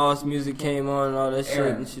Land of the Lost music came on and all that shit,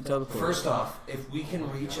 Aaron, and she teleported. First off, if we can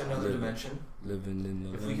reach another dimension, Living in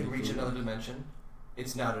the if we can reach another dimension,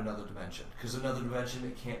 it's not another dimension. Because another dimension,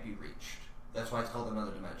 it can't be reached. That's why it's called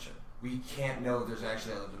another dimension. We can't know if there's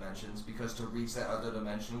actually other dimensions, because to reach that other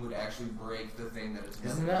dimension would actually break the thing that is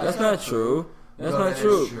Isn't another. That's not true. That's No, not that is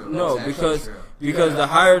true. true. No, That's because actually true. because the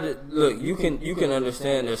higher look, you can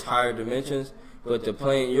understand there's higher dimensions, but the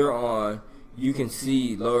plane you're on, you can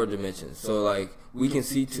see lower dimensions. So like we can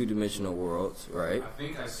see 2-dimensional worlds, right? I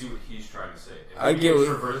think I see what he's trying to say. If I we get what-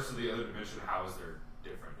 traverse to the other dimension, how is there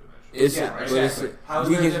different dimensions? It's Yeah, but exactly. it's How is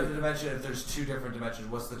we there a can different dimension if there's two different dimensions?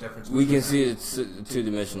 What's the difference? we can between see the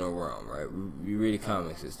 2-dimensional realm, right? We read the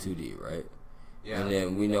comics, it's 2D, right? Yeah. And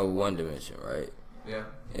then we know 1 dimension, right? Yeah.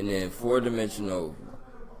 And then 4-dimensional.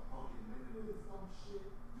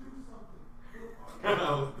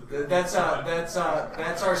 That's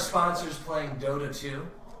our sponsors playing Dota 2.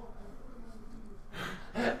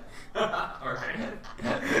 Alright.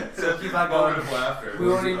 So keep on Moment going. of laughter. We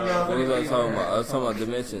won't even know. What was I talking about? I was talking about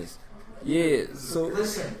dimensions. Yeah, so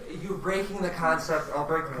Listen, you're breaking the concept. I'll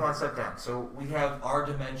break the concept down. So we have our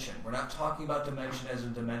dimension. We're not talking about dimension as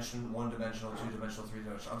in dimension, 1-dimensional, 2-dimensional,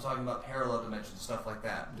 3-dimensional. I'm talking about parallel dimensions, stuff like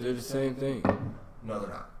that. they're the same thing. No, they're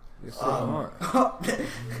not. It's so hard.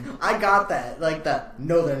 I got that. Like the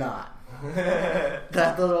no, they're not.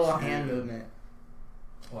 That little hand movement.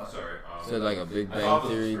 What? Sorry. Is it like a Big I Bang thought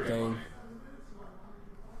this was Theory pretty thing?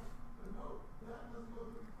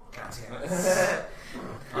 God damn it.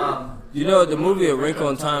 You know, the movie A Wrinkle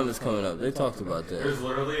in Time is coming up. They talked about that. There's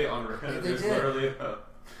literally on They there's did. literally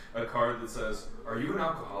a card that says, "Are you an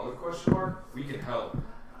alcoholic?" Question mark. We can help.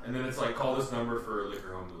 And then it's like, call this number for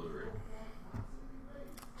liquor home delivery.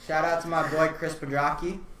 Shout out to my boy Chris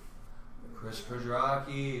Pedraki. Chris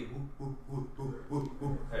Pedraki.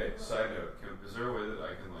 Hey, side note, is there a way that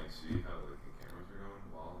I can like see how like the cameras are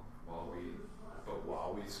going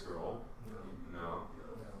while we scroll? No.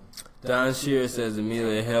 Don Shear says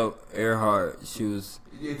Amelia Earhart. She was.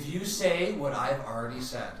 If you say what I've already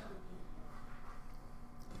said,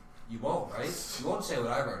 you won't, right? You won't say what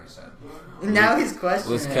I've already said. Now he's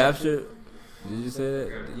questioning. Was it. captured. Did you say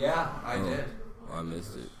that? Yeah, I Oh. did. Oh, I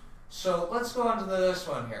missed it. So let's go on to this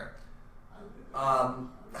one here. I'm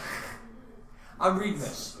reading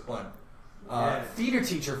this one. Theater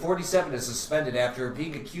teacher 47 is suspended after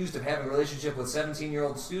being accused of having a relationship with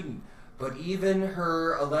 17-year-old student, but even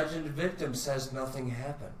her alleged victim says nothing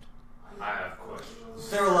happened. I have questions.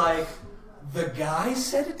 They're like, the guy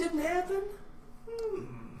said it didn't happen?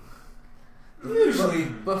 Usually.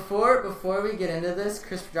 Before we get into this,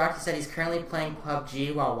 Chris Pedraki said he's currently playing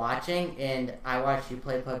PUBG while watching, and I watch you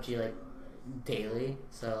play PUBG like daily.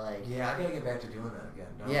 So like, Yeah, I gotta get back to doing that again.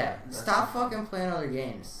 yeah, stop fucking playing other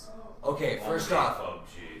games. Okay, first off,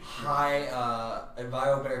 PUBG.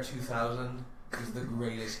 EnviroBear 2000 is the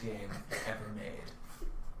greatest game ever made.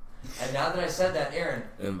 And now that I said that, Aaron,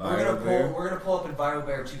 we're gonna pull up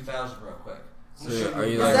EnviroBear 2000 real quick. So are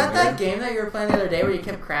you Is like that game that you were playing the other day where you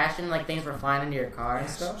kept crashing, like things were flying into your car and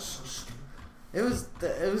stuff? So stupid.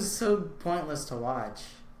 It was so pointless to watch.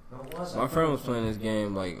 No, it wasn't. My friend was playing this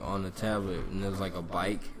game like on the tablet, and there was like a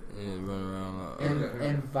bike, and it was running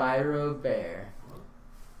around. EnviroBear.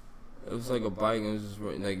 It was like a bike, and it was just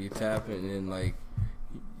like you tap it, and then like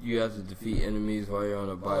you have to defeat enemies while you're on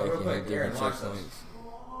a bike real and quick, hit different Aaron, watch checkpoints.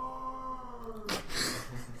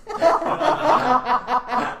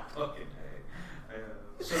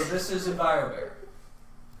 So this is EnviroBear.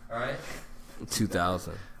 Alright?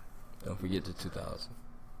 2000. Don't forget the 2000.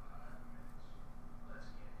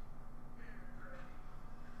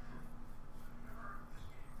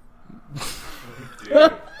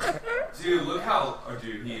 Dude, look how... Oh,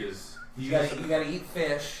 dude, he is... You gotta eat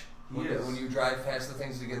fish when Yes. you drive past the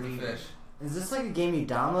things to get the fish. Is this like a game you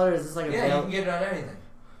download, or is this like a Yeah, you can get it on anything.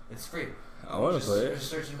 It's free. I want to play it. Just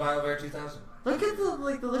search EnviroBear 2000. Look at the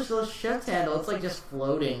little shift handle. It's like just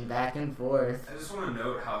floating back and forth. I just want to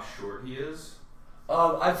note how short he is.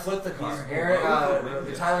 I flipped the car. He's Aaron, below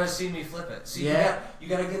the Tyler has seen me flip it. See, Yeah. you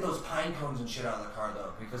gotta get those pine cones and shit out of the car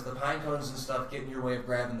though, because the pine cones and stuff get in your way of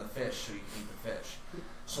grabbing the fish, so you can eat the fish.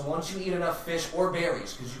 So once you eat enough fish or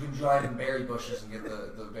berries, because you can drive in berry bushes and get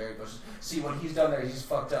the berry bushes. See, when he's done there, he's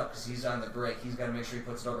fucked up because he's on the brake. He's got to make sure he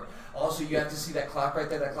puts it over. Also, you have to see that clock right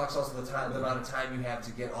there. That clock's also the amount of time you have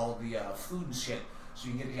to get all the food and shit. So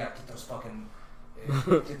you gotta get those fucking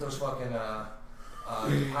pine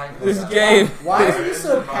cones This out. game, Why are you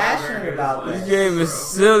so passionate about this this? game is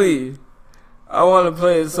silly. I want to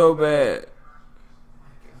play it so bad.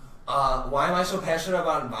 Why am I so passionate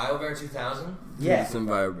about EnviroBear 2000? Yeah. It's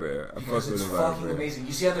EnviroBear. I fuck Because with it's fucking EnviroBear. amazing.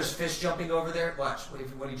 You see how there's fish jumping over there? Watch,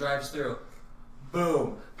 when he drives through.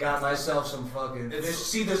 Boom. Got myself some fucking fish.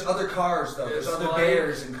 See, there's other cars, though. There's it's other like-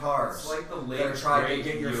 bears and cars. It's like the that late are trying to great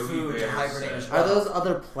get your Yogi food to Bear hibernate set. as Are well. those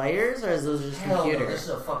other players, or is those just Hell no, computer? this is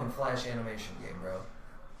a fucking Flash animation game, bro.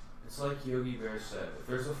 It's like Yogi Bear said. If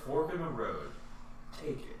there's a fork in the road,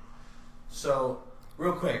 take it. So,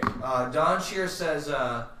 real quick, Don Shear says,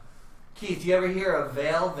 Keith, you ever hear of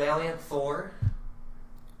Valiant Thor?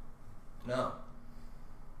 No.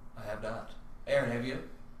 I have not. Aaron, have you?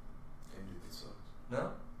 And dude, it sucks.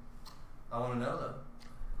 No? I want to know, though.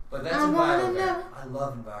 But that's I wanna EnviroBear. know. I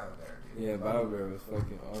love EnviroBear, dude. Yeah, EnviroBear was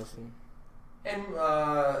fucking awesome. And,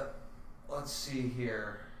 let's see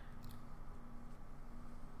here.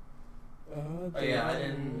 Oh, yeah, I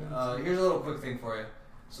didn't. Here's a little quick thing for you.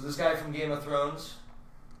 So, this guy from Game of Thrones,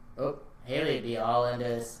 Oh, Haley'd be all into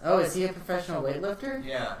this. Oh, is he a professional weightlifter?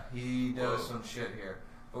 yeah, he does some shit here.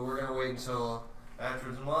 But we're going to wait until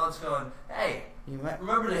afterwards. And while it's going, hey, You might.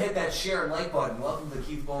 remember to hit that share and like button. Welcome to the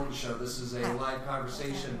Keith Bulka Show. This is a live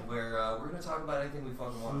conversation where we're going to talk about anything we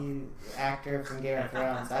fucking want. You actor from Game of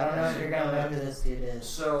Thrones. I don't know if you're gonna know who this dude is.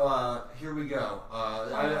 So, here we go.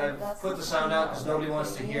 I put the sound out because nobody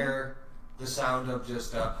wants to hear the sound of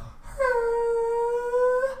just,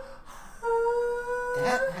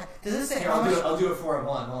 Does this say Here, how much? I'll do it for him.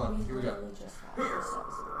 Hold on. Here we go. Just watched this episode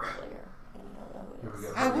earlier, and you don't know who Here it we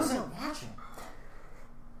is. go. I wasn't watching.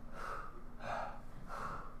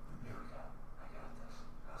 Here we go. I got this.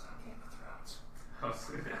 I was on Game of Thrones. I was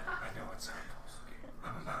thinking- I know what sound goes.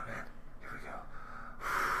 I'm about it. Here we go.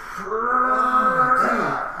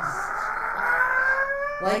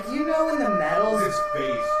 Like, you know when the metals. His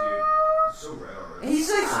face, dude. It's so red already. He's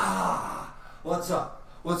like. What's up?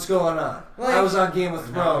 What's going on? Like- I was on Game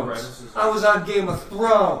of Now the Thrones. redness is- I was on Game of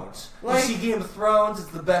Thrones. Like- You see Game of Thrones? It's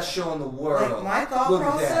the best show in the world. Like, my thought Look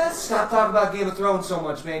at that. process- Stop talking about Game of Thrones so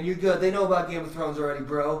much, man. You're good. They know about Game of Thrones already,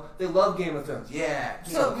 bro. They love Game of Thrones. Yeah.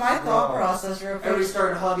 Game So of my thought Thrones. process real Everybody quick.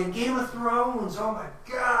 started hugging Game of Thrones. Oh my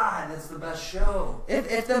god, that's the best show.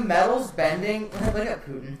 If the metal's bending, look at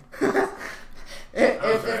Putin.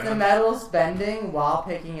 if the metal's bending while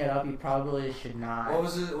picking it up, you probably should not. What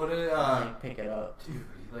was it? What did it? like, pick it up. Dude, he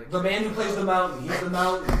like... The man who plays the mountain. He's the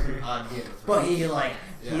mountain on Game of Thrones. But he like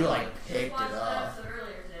Yeah. picked Watched it that up. episode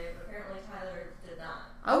earlier today, but apparently Tyler did not.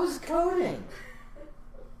 I was coding.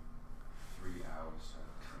 3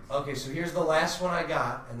 hours. Okay, so here's the last one I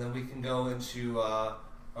got, and then we can go into our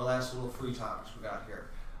last little free topics we got here.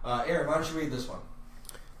 Aaron, why don't you read this one?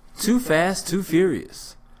 Too Fast, Too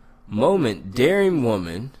Furious. Moment daring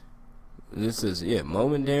woman. This is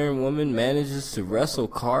Moment daring woman manages to wrestle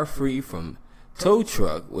car free from tow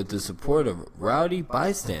truck with the support of rowdy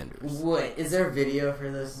bystanders. Wait, is there a video for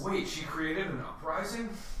this? Wait, she created an uprising?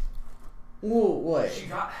 Whoa, what? She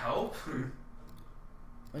got help?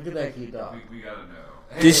 Look at that cute dog. We gotta know.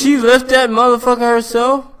 Hey, Did she lift that motherfucker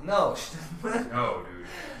herself? No. No, dude.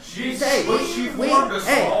 She Formed a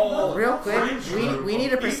small real quick, we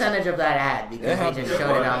need a percentage of that ad because That we just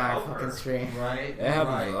showed it on our fucking stream. Right? That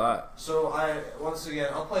happens right. a lot. So once again,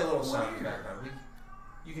 I'll play a little sound in the background.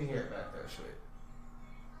 You can hear it back there, sweet.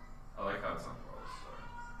 I like how it's on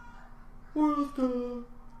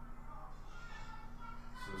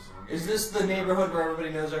the Is this the neighborhood where everybody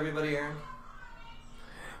knows everybody, Aaron?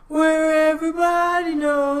 Where everybody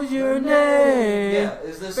knows your name. Yeah,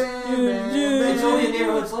 is this... It's only in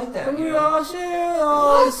neighborhoods like that, you We know? all share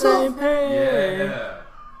all the same pain. Yeah.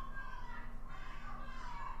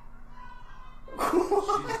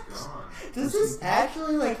 She's gone. Does this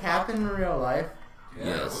actually like happen in real life?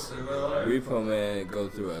 Yes. Yeah, Repo Man go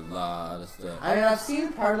through a lot of stuff. I mean, I've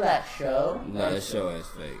seen part of that show. No, that show is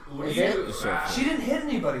fake. Is it? The show She didn't hit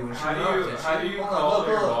anybody when she How went do off, you did how she? do you Hold on, call look,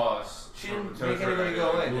 your look. boss? She didn't from make anybody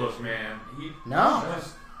Tokyo? go in, did Look, she? man, No.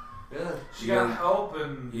 Good. she You got don't- help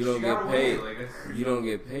and You don't she got get away. paid. Like, You don't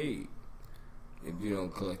get paid if you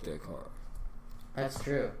don't collect that car. That's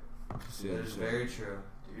true. See That what I'm is saying? very true.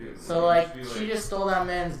 dude, So like, she just stole that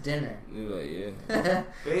man's dinner. You're like, yeah.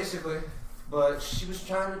 Basically. But she was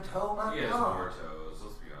trying to tow my He has car. more toes.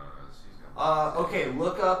 Let's be honest. He's got Okay,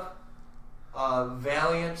 look up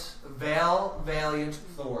Valiant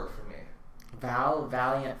Thor for me.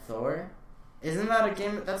 Valiant Thor? Isn't that a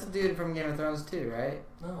game? That's a dude from Game of Thrones too, right?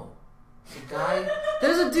 No. The guy...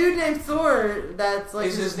 There's a dude named Thor that's like.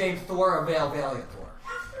 Is his name Thor or Valiant Thor?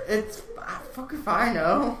 It's fuck if I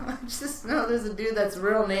know. I just know there's a dude that's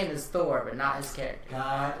real name is Thor, but not his character.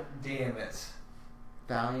 God damn it.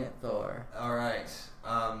 Valiant Thor. Alright.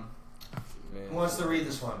 Man. Who wants to read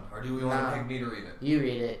this one? Or do we want Nah. to pick me to read it? You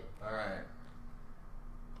read it. Alright.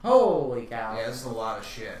 Holy cow! Yeah, this is a lot of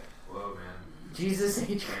shit. whoa, man. Jesus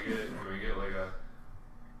H. Can we get like a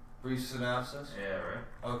Brief synopsis? yeah,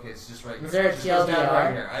 right? Okay, it's just right here. Is there a Just goes down TLDR?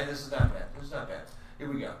 right here. This is not bad. This is not bad.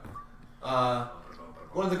 Here we go.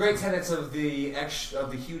 One of the great tenets of the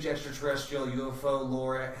huge extraterrestrial UFO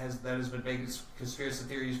lore has been making conspiracy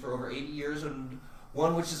theories for over 80 years, and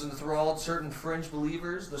one which has enthralled certain fringe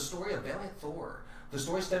believers: the story of Valiant Thor. The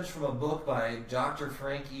story stems from a book by Dr.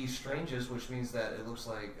 Frank E. Stranges, which means that it looks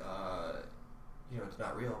like it's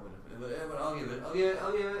not real, but I'll give it.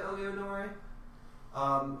 Don't worry.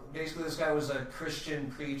 Basically, this guy was a Christian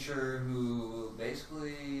preacher who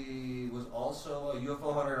basically was also a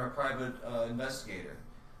UFO hunter and a private investigator.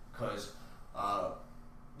 Because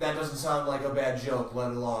that doesn't sound like a bad joke,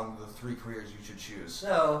 let alone the 3 careers you should choose.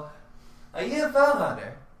 So, a UFO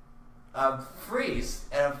hunter, a priest,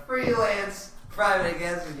 and a freelance private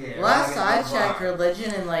investigator. Last I checked,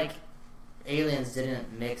 religion and like aliens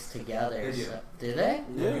didn't mix together. They do. So, do they?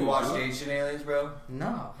 Yeah, Have you watched Ancient Aliens, bro?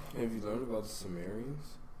 No. Have you learned about the Sumerians?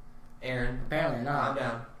 Aaron, Apparently calm not.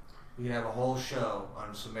 down. We can have a whole show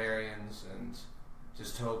on Sumerians and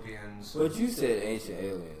dystopians. But you said ancient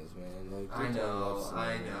aliens, man. Like, I they're talking about know.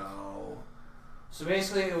 Sumerians. So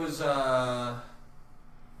basically, it was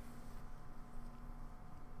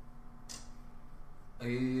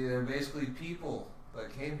they're basically people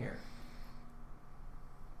that came here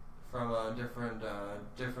from different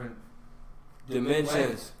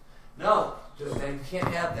Dimensions. No, they can't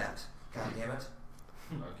have that. God damn it.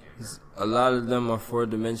 Okay. A lot of them are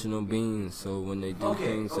 4-dimensional beings, so when they do Okay,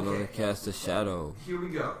 things, they okay. only cast a shadow. Here we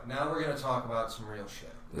go. Now we're gonna talk about some real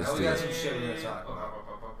shit. Let's Now we do got it. some shit we're gonna talk about.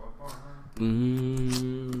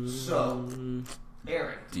 Mm-hmm. So,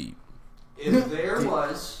 Aaron, Deep. if there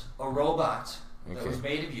was a robot that Okay. was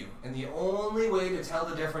made of you, and the only way to tell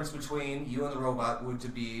the difference between you and the robot would to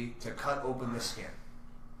be to cut open the skin.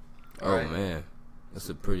 Oh Right. man, that's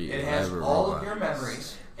a pretty It has elaborate all robot. of your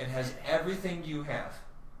memories. It has everything you have.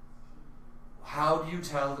 How do you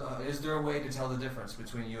tell? Is there a way to tell the difference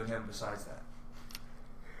between you and him besides that?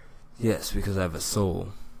 Yes, because I have a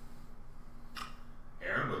soul.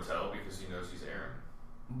 Aaron would tell because he knows he's Aaron.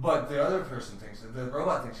 But the other person thinks the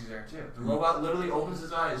robot thinks he's Aaron too. The robot literally opens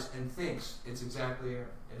his eyes and thinks it's exactly Aaron.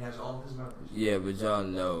 It has all of his memories. Yeah, but y'all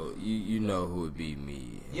know, you know who would be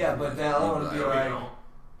me. Yeah, but that other one would be No, we like. don't.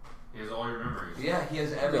 He has all your memories. Yeah, he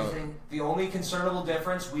has everything. The only concernable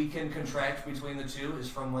difference we can contract between the two is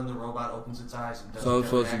from when the robot opens its eyes and does. So I'm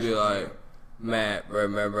different supposed to be actions. like, Matt,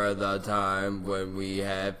 remember the time when we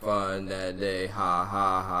had fun that day? Ha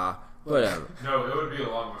ha ha. Whatever. No, it would be a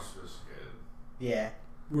lot more sophisticated. Yeah.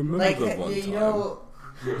 Remember Like, the one do you time? know?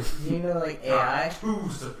 Do you know like AI? Not too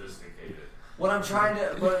sophisticated. What I'm trying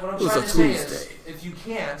to was say a is, Tuesday. if you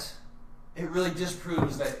can't, it really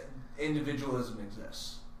disproves that individualism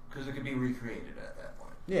exists because it could be recreated at that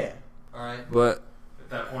point. Yeah. All right. But At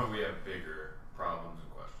that point, we have bigger problems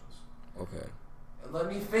and Okay. Let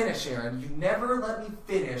me finish, Aaron. You never let me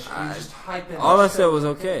finish. You just hype in. All I said was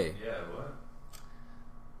okay. Yeah, what?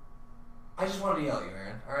 I just wanted to yell at you,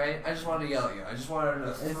 Aaron. All right? I just wanted to yell at you. I just wanted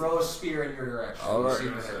to throw a spear in your direction. All right. See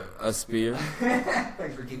if it hit. A spear.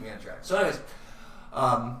 Thanks for keeping me on track. So, anyways,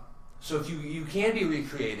 so if you can be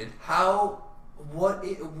recreated,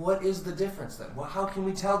 what is the difference then? How can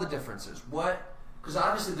we tell the differences? Because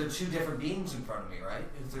obviously there are two different beings in front of me, right?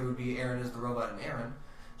 If there would be Aaron as the robot and Aaron,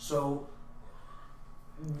 so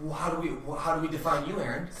how do we define you,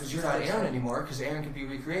 Aaron? Because you're not Aaron anymore. Because Aaron can be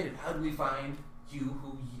recreated. How do we find you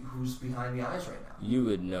who's behind the eyes right now? You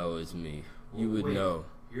would know it's me. You would know.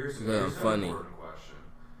 Here's Because I'm funny. an important question.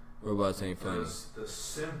 Robots ain't funny. Does the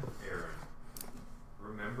simp Aaron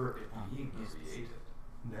remember it being created?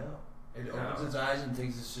 No. It opens its eyes and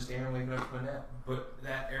thinks it's just Aaron waking up from a nap. But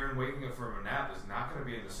that Aaron waking up from a nap is not going to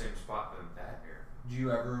be in the same spot than that Aaron. Do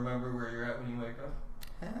you ever remember where you're at when you wake up?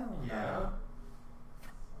 Hell Yeah. no.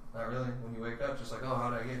 Not really. When you wake up, just like, oh, how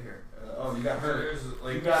did I get here? Oh, you got hurt. There's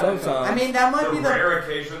like You got Sometimes. I mean, that might the be the. rare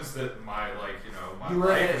occasions that my You were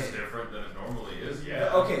life in is it. different than it normally is. Yeah.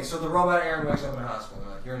 Okay, so the robot Aaron wakes up in a hospital.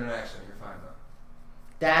 They're like, you're in an accident. You're fine though.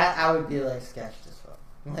 That I would be like sketched as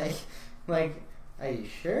fuck. Like, are you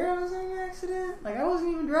sure I was in an accident? Like, I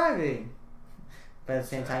wasn't even driving. But at the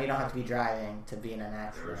same time, you don't have to be driving to be in an They were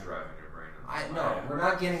accident. driving your brain. No, we're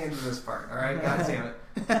not getting into this part. All right, God damn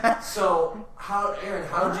it. So, Aaron,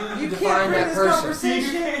 how do you define bring that this person?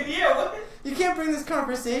 conversation. Yeah. What? You can't bring this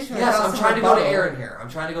conversation. Yes, without I'm some trying to go to rebuttal. Aaron here. I'm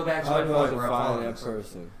trying to go back to How my do I point where I'm define following that this.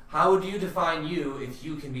 person? How would you define you if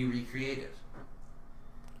you can be recreated?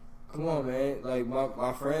 Come on, man. Like,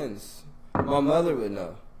 my friends. My mother would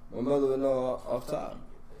know. My mother would know off top.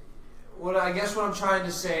 I guess what I'm trying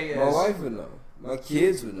to say is My wife would know. My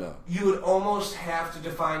kids would know. you would almost have to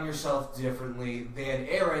define yourself differently than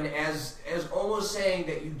Aaron as almost saying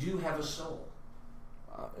that you do have a soul.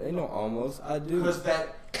 They know almost. I do. Because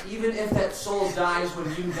that even if that soul dies when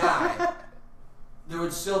you die, there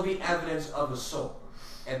would still be evidence of a soul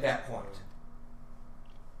at that point.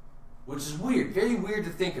 Which is weird, very weird to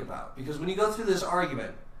think about. Because when you go through this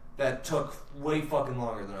argument that took way fucking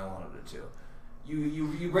longer than I wanted it to,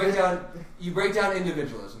 you break down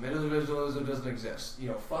individualism. Individualism doesn't exist.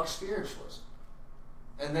 Fuck spiritualism.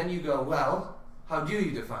 And then you go, well, how do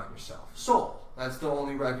you define yourself? Soul. That's the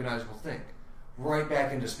only recognizable thing. Right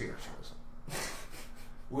back into spiritualism.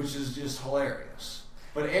 Which is just hilarious.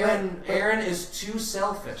 But Aaron is too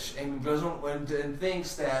selfish and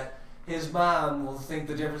thinks that his mom will think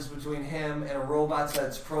the difference between him and a robot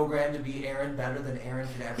that's programmed to be Aaron better than Aaron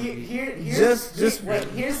could ever be. Here's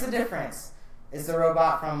the difference. Is the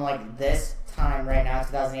robot from like this time right now,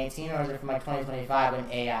 2018, or is it from like 2025 when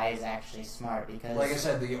AI is actually smart? Because like I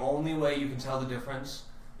said, the only way you can tell the difference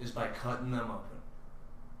is by cutting them open.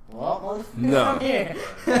 well, No. I'm here.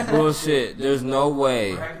 Bullshit. There's no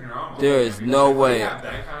way. Cracking your arm There open. is no If way. we have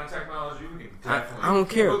that kind of technology, we can definitely I don't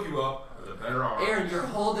care. hook you up with a better arm. Aaron, you're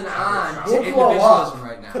holding on to We'll blow individualism up.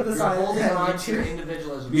 right now. Put this You're on holding on to YouTube. your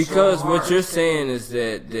individualism Because so what hard. you're saying is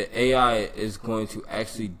that the AI is going to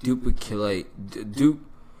actually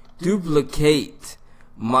duplicate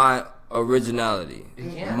my originality,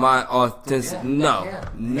 It can't. my authentic. Yeah, No, it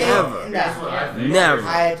can't. never. No. Here's what I think. Never.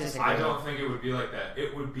 I disagree. I don't think it would be like that.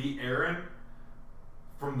 It would be Aaron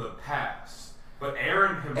from the past. But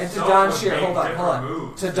Aaron himself And to Don would Shear, make hold on. different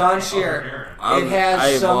moves To than Don the Shear, other Aaron. I'm- it has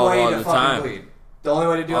I some evolve way all to the fucking time. bleed. The only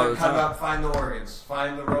way to do All it, the cut it time. up, find the organs,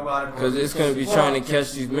 find the robotic Because organs. it's going to be Well, trying to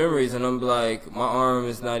catch these memories, and I'm like, my arm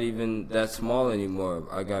is not even that small anymore.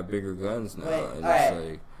 I got bigger guns now, Wait, and alright. it's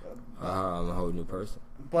like, I'm a whole new person.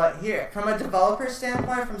 But here, from a developer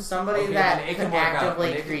standpoint, from somebody okay, that then it can work out. actively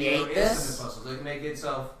It can create grow this, instant muscles. It can make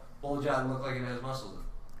itself bulge out and look like it has muscles.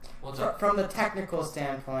 What's up? from the technical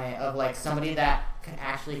standpoint of like somebody that can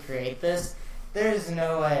actually create this, there's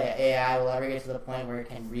no way AI will ever get to the point where it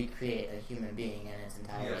can recreate a human being in its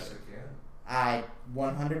entirety. Yes, it can. I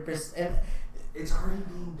 100%. It's already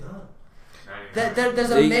being done.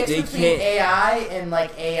 There's a They- mix they between can't- AI and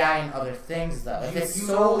like AI and other things though. If it's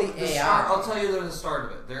solely the AI, start, I'll tell you the start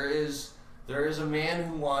of it. There is a man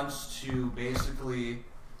who wants to basically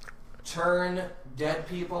turn dead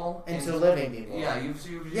people into living people. Yeah,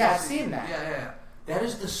 you've Yeah, I've seen that. Yeah. That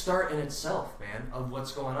is the start in itself, man, of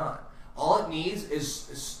what's going on. All it needs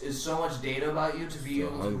is so much data about you to be So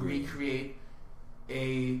able to hungry. recreate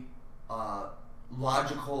a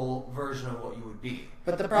logical version of what you would be.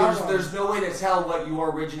 But the problem, There's no way to tell what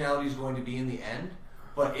your originality is going to be in the end,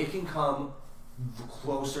 but it can come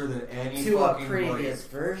closer than any to a fucking previous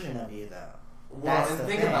version of you though. Well, and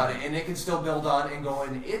think about it, and it can still build on and go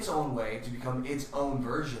in its own way to become its own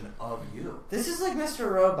version of you. This is like Mr.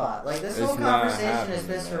 Robot. Like this whole conversation is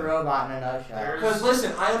Mr. Robot in a nutshell. Because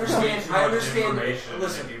listen, I understand. Information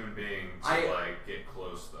Listen, in a human being to get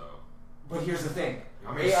close though. But here's the thing: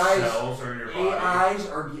 how many cells are in your body? AIs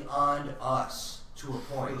are beyond us to a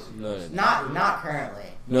point. No, not currently.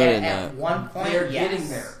 No, at one point, they're getting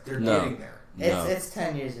there. They're getting there. It's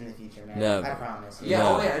 10 years in the future, man. Never. I promise.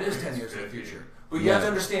 Yeah, it is 10 years in the future. But you have to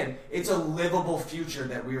understand, it's a livable future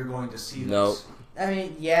that we are going to see this. I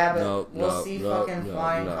mean, yeah, but we'll see fucking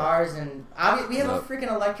flying cars and we have a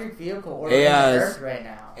freaking electric vehicle orbiting the Earth right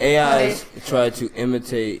now. AIs try to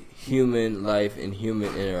imitate human life and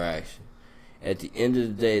human interaction. At the end of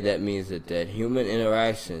the day, that means that human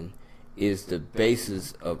interaction is the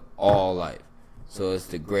basis of all life. So it's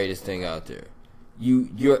the greatest thing out there.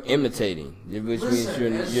 You're imitating, which means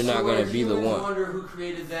you're not going to be the one. Wonder who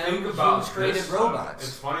created them. Think about created robots.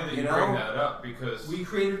 It's funny that you bring that up because we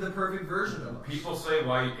created the perfect version of us. People say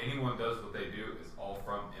why anyone does what they do is all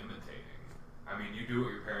from imitating. I mean, you do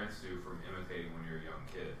what your parents do from imitating when you're a young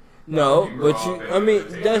kid. No,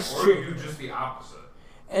 but that's true. Or you do just the opposite.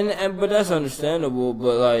 But that's understandable.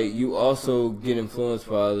 But like, you also get influenced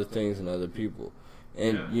by other things and other people,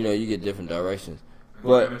 and you get different directions.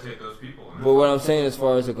 But imitate those people. But what I'm saying, as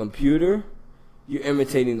far as a computer, you're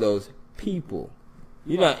imitating those people.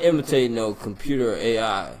 You're not imitating no computer or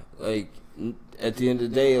AI. Like, at the end of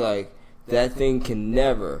the day, like, that thing can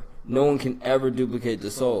never, no one can ever duplicate the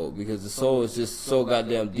soul, because the soul is just so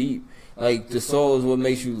goddamn deep. Like, the soul is what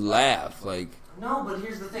makes you laugh. Like, no, but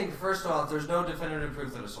here's the thing. First off, there's no definitive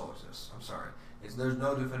proof that a soul exists. I'm sorry. There's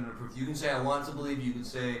no definitive proof. You can say, I want to believe. You can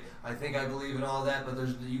say, I think I believe in all that. But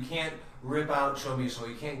you can't rip out, show me a soul.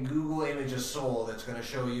 You can't Google image a soul that's going to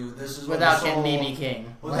show you this is without getting BB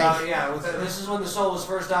King. This is when the soul was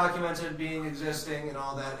first documented being existing and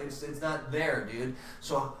all that. It's not there, dude.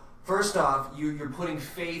 So first off, you're putting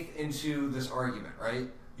faith into this argument, right?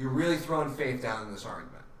 You're really throwing faith down in this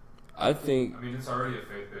argument. I mean, it's already a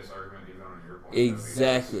faith-based argument, even on your point.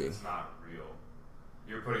 Exactly. It's not real.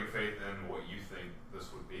 You're putting faith in what you think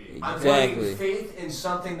this would be. I'm putting faith in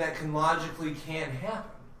something that logically can't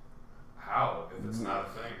happen. How, if it's not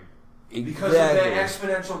a thing? Exactly. Because of that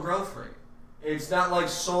exponential growth rate. It's not like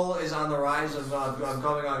soul is on the rise of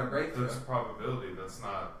going on a breakthrough. That's probability.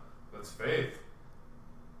 That's faith.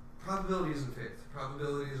 Probability isn't faith.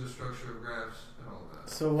 Probability is a structure of graphs and all of that.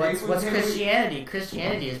 So what's Christianity?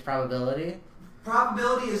 Christianity is probability.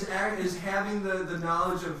 Probability is having the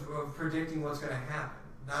knowledge of predicting what's going to happen.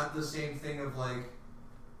 Not the same thing of like,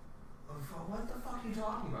 what the fuck are you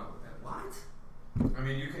talking about with that? What? I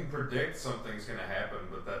mean, you can predict something's going to happen,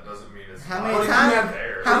 but that doesn't mean it's how not. Many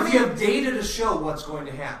times? If you have data to show what's going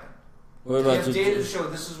to happen. What about you have data to show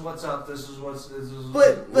this is what's up, this is what's...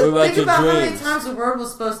 But think about how many times the world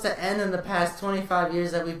was supposed to end in the past 25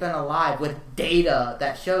 years that we've been alive with data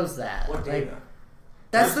that shows that. What data?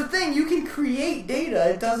 That's the thing. You can create data.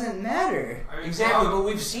 It doesn't matter. I mean, exactly, but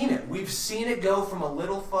we've seen it. We've seen it go from a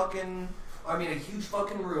little fucking... a huge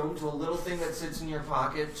fucking room to a little thing that sits in your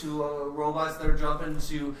pocket to robots that are jumping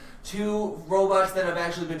to robots that have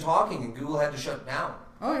actually been talking and Google had to shut down.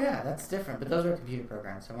 Oh yeah, that's different. But those were computer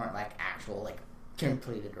programs. They weren't like actual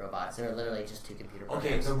completed robots. They were literally just two computer programs.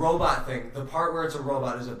 Okay, the robot thing, the part where it's a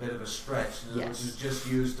robot is a bit of a stretch, yes. Which is just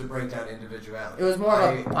used to break down individuality. It was more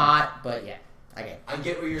of a bot, but yeah. I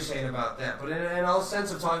get what you're saying about that. But in all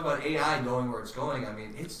sense of talking about AI going where it's going, I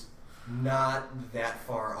mean, it's not that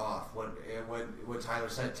far off. What Tyler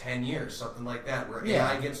said, 10 years, something like that, where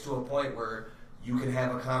AI gets to a point where you can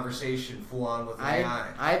have a conversation full on with AI.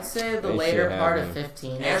 I'd say the later part of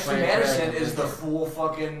 15. Ashley Madison is the full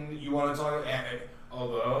fucking. You want to talk?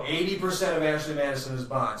 Although 80% of Ashley Madison is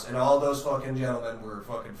bots, and all those fucking gentlemen were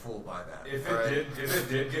fucking fooled by that. If it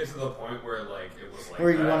did get to the point where it was like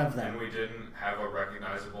were you that, one of them? and we didn't have a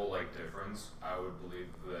recognizable difference, I would believe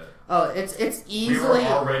that. Oh, it's easily. We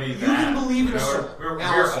were already you can believe in a soul. We're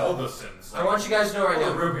all the sins. I want you guys to know right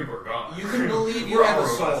now. The real people are gone. You can believe you have a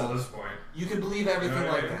soul at this point. You can believe everything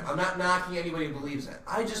like that. I'm not knocking anybody who believes that.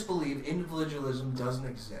 I just believe individualism doesn't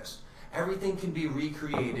exist. Everything can be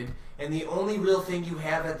recreated, and the only real thing you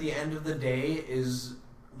have at the end of the day is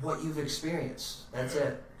what you've experienced. That's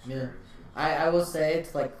it. Yeah. I will say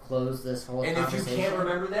to close this whole conversation. And if you can't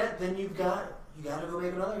remember that, then you got to go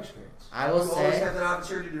make another experience. I will you always have that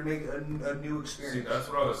opportunity to make a new experience. See, that's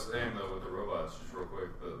what I was saying though with the robots, just real quick.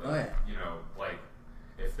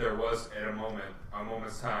 If there was at a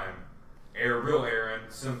moment's time, real Aaron,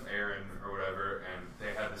 synth Aaron, or whatever, and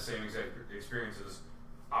they had the same exact experiences.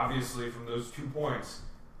 Obviously, from those 2 points,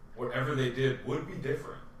 whatever they did would be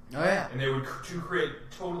different. Oh yeah. And they would create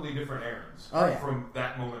totally different errands. Oh, yeah. From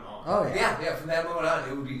that moment on. Oh yeah. Yeah, from that moment on,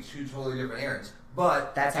 it would be 2 totally different errands.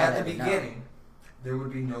 But That's how at the they would know. beginning, there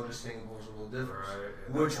would be no distinguishable difference, Right,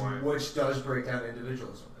 at that point. which does break down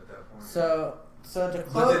individualism. At that point. So to But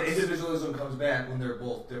close. then individualism comes back when they're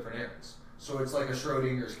both different errands. So it's like a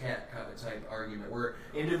Schrodinger's cat kind of type argument where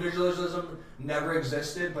individualism never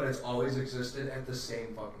existed, but it's always existed at the same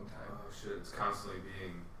fucking time. Oh shit! It's constantly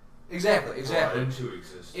being Exactly. brought into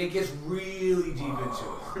existence. It gets really deep into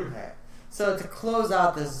it. Okay. So to close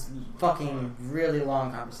out this fucking really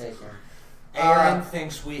long conversation, Aaron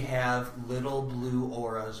thinks we have little blue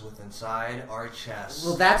auras within inside our chests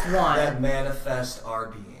well, that's one. that manifest our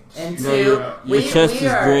beings. And No, two, your Your chest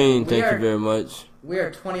is green, thank you very much. We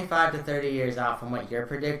are 25 to 30 years out from what you're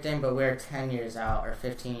predicting, but we're 10 years out or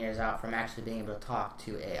 15 years out from actually being able to talk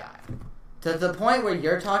to AI. To the point where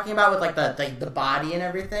you're talking about with like the body and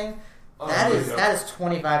everything, that is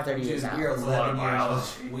 25, 30 years Dude, out. we are That's a lot of 11 years old.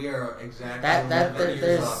 biology. We are exactly That 11 years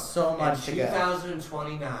there's old. so much to In go.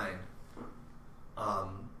 2029,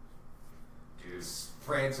 Dude,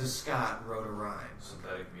 Francis Scott wrote a rhyme.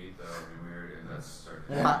 synthetic meat that would be weird, and that's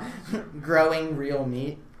starting to Growing real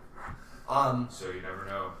meat. So you never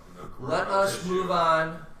know. Let us move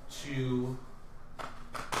on to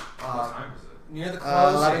What time is it? near the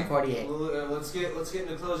closing. 11:48. Let's get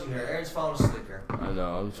into closing here. Aaron's falling asleep here. I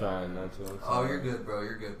know, I'm trying not to. Oh, you're good, bro.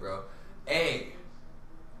 You're good, bro.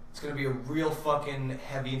 It's gonna be a real fucking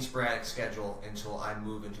heavy and sporadic schedule until I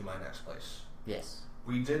move into my next place. Yes.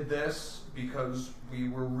 We did this because we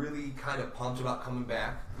were really kind of pumped about coming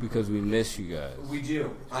back. Because we miss you guys. We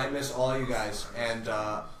do. I miss all you guys. And,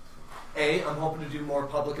 I'm hoping to do more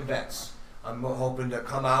public events. I'm hoping to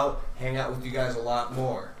come out, hang out with you guys a lot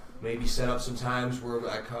more. Maybe set up some times where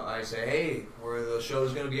I say, hey, where the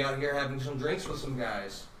show's going to be out here having some drinks with some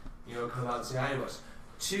guys. You know, come out and say hi to us.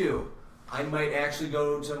 2, I might actually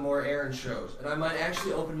go to more Aaron shows. And I might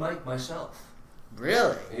actually open mic myself.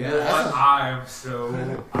 Really? Yeah. What?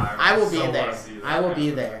 I will be so there. wanna see that I will be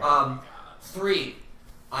happen. there. 3,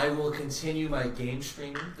 I will continue my game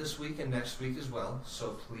streaming this week and next week as well. So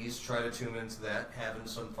please try to tune into that, having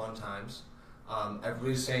some fun times.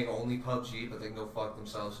 Everybody's saying only PUBG, but they can go fuck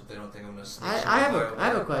themselves if they don't think I'm gonna snitch. I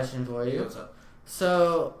have a question for you. What's up?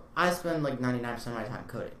 So I spend like 99% of my time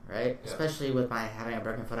coding, right? Yeah. Especially with my having a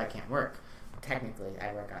broken foot, I can't work. Technically,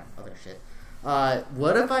 I work on other shit.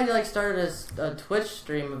 What if I like started a Twitch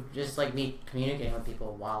stream of just like me communicating with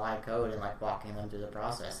people while I code and like walking them through the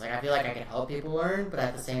process? Like I feel like I can help people learn, but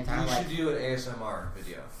at the same time, You like should do an ASMR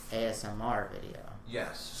video. ASMR video.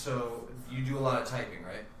 Yes. So you do a lot of typing,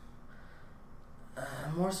 right?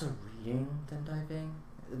 More so reading than typing.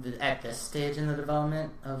 At this stage in the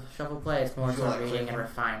development of Shuffle Play, it's more You so like reading and clicking?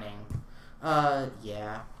 refining.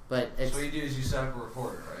 Yeah, but it's So what you do is you set up a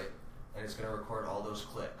recorder, right? And it's gonna record all those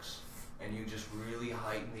clicks, and you just really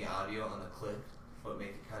heighten the audio on the click, but make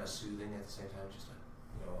it kind of soothing at the same time. Just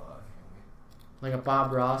like a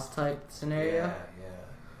Bob Ross type yeah, scenario.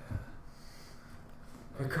 yeah.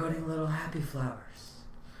 We're coding little happy flowers.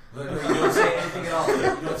 Look, you don't say anything at all. You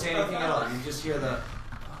don't say anything at all. You just hear the.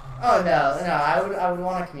 Oh no! I would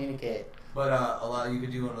want to communicate. But a lot. You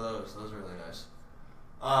could do one of those. Those are really nice.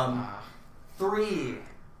 3.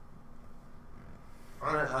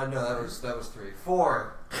 I know that was 3.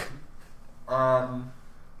 4.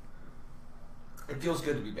 It feels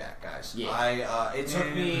good to be back, guys. Yeah. It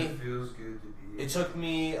took me. It feels good to be. It took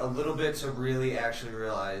me a little bit to really actually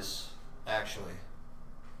realize,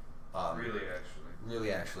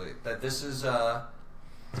 really actually, that this is,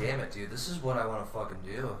 damn it, dude, this is what I want to fucking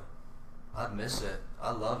do. I miss it.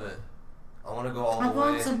 I love it. I want to go all the I way.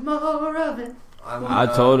 want some more of it. I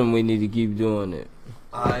told him we need to keep doing it.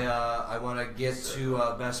 I want to get to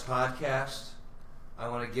Best Podcast. I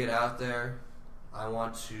want to get out there. I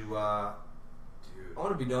want to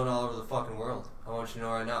be known all over the fucking world. I want you to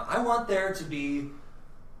know right now. I want there to be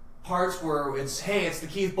parts where it's the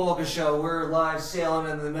Keith Bulka show. We're live sailing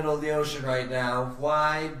in the middle of the ocean right now.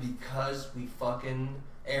 Why? Because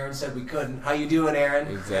Aaron said we couldn't. How you doing, Aaron?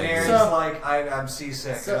 Exactly. And Aaron's So- like, I'm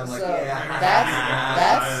seasick. and I'm like,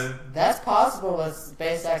 yeah. That's possible with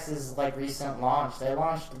SpaceX's like recent launch. They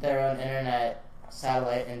launched their own internet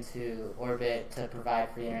satellite into orbit to provide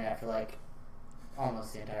free internet for like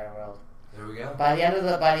almost the entire world. There we go. By the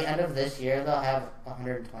end of this year, they'll have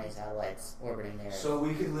 120 satellites orbiting the Earth. So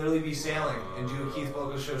we could literally be sailing and do a Keith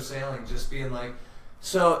Bulka show sailing, just being like,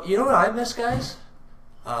 so you know what I miss, guys?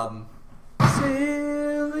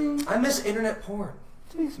 Sailing I miss internet porn.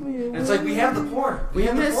 takes me And it's like we have the porn. We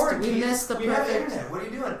have missed- the porn. we Keith. missed the We have the perfect- internet. What are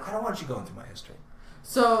you doing? I don't want you going through my history.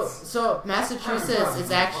 So Massachusetts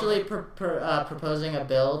is actually proposing a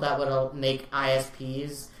bill that would make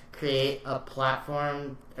ISPs create a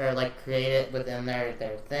platform or like create it within their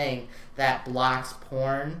thing that blocks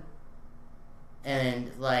porn,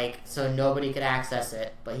 and like so nobody could access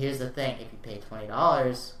it. But here's the thing: if you pay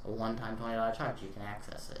 $20, a one-time $20 charge, you can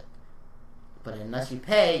access it. But unless you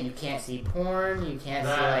pay, you can't see porn. You can't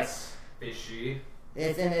see like fishy.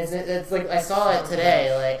 It's like I saw it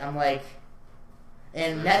today. Like I'm like.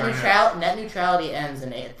 And net neutrality ends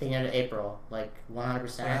in the end of April, like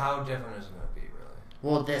 100%. How different is it going to be, really?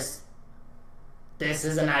 Well, this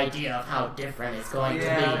is an idea of how different it's going to be.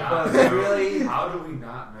 But really, how do we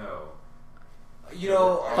not know? You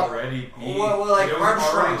know, already. Well, like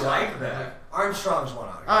Armstrong's like that. Armstrong's one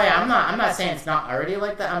out. Oh yeah, I'm not saying it's not already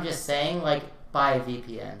like that. I'm just saying like buy a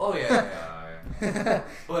VPN. Oh yeah.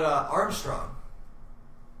 But Armstrong,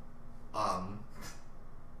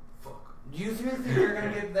 do you think they're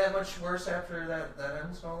gonna get that much worse after that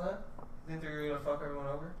ends and all that? Think they're gonna fuck everyone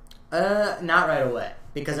over? Not right away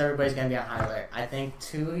because everybody's gonna be on high alert. I think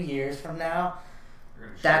 2 years from now,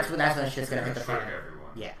 that's when shit's gonna hit the fan.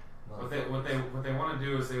 Everyone. Yeah. What they want to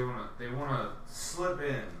do is they want to slip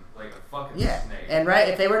in like a fucking snake. And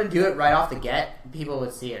if they were to do it right off the get, people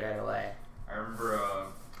would see it right away. I remember I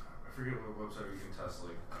forget what website you can test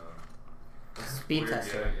like speed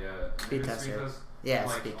tester. Yeah. Speed tester. Yeah,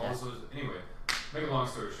 like, speed test. Anyway, make a long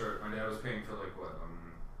story short, my dad was paying for like what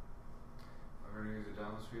 $100 a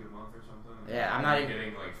download speed a month or something. Yeah, I'm not even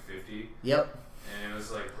getting like 50. Yep. And it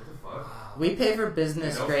was like, what the fuck? We pay for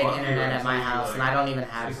business grade internet at my house, like, and I don't even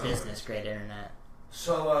have business grade internet.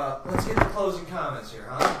 So let's get to closing comments here,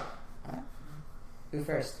 huh? Who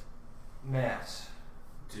first? Matt.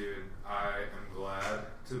 Dude, I am glad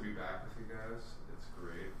to be back with you guys. It's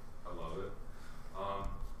great. I love it.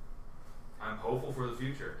 I'm hopeful for the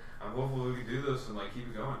future. I'm hopeful we can do this and like keep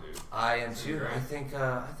it going, dude. I am too. I think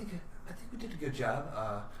we did a good job.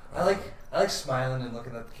 I like smiling and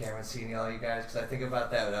looking at the camera and seeing all you guys because I think about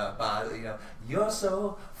that body. You know, you're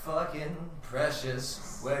so fucking precious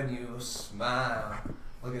when you smile.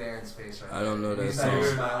 Look at Aaron's face right now. I don't know that He's song. not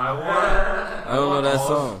even smiling. I don't know that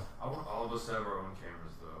song. I want all of us to have our own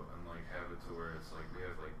cameras though, and like have it to where it's like we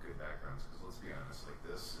have like good backgrounds. Because let's be honest, like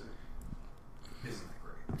this isn't that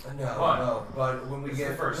great. No, but when we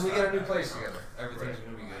get a new place together, everything's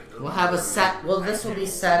gonna be good. We'll have a set. Well, this will be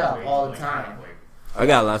set up all the time. I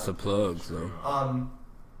got lots of plugs though.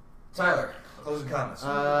 Tyler, closing comments.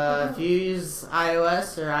 If you use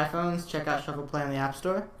iOS or iPhones, check out Shuffle Play on the App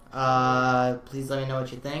Store. Please let me know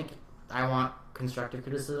what you think. I want constructive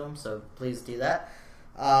criticism, so please do that.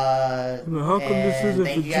 How come this isn't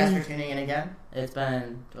thank for you guys G? for tuning in again. It's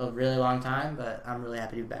been a really long time, but I'm really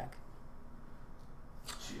happy to be back.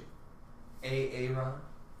 Ron.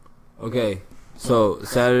 Okay, so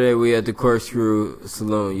Saturday we at the Corkscrew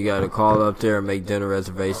Saloon. You gotta call up there and make dinner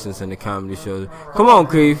reservations in the comedy show. Come on,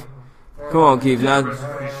 Keith. Not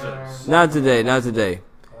today.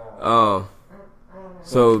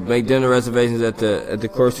 So make dinner reservations at the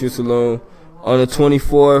Corkscrew Saloon on the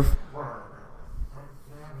 24th.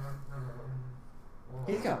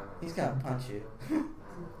 He's gonna punch you.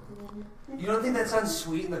 You don't think that sounds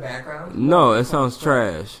sweet in the background? No, it sounds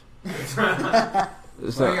trash.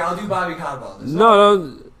 I'll do Bobby Caldwell.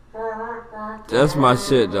 No, that's my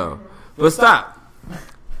shit though. But stop.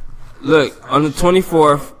 Look, on the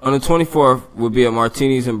 24th will be at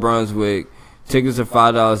Martini's in Brunswick. Tickets are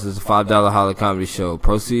 $5. It's a $5 Holly Comedy Show.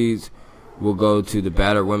 Proceeds will go to the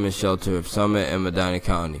Battered Women's Shelter of Summit and Medina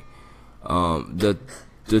County. The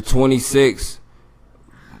 26th,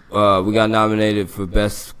 we got nominated for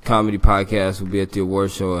Best Comedy Podcast. We'll be at the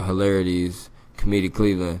award show at Hilarities Comedic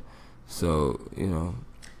Cleveland. So, you know.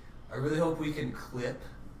 I really hope we can clip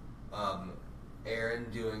Aaron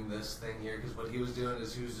doing this thing here, because what he was doing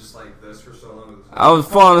is he was just like this for so long. I was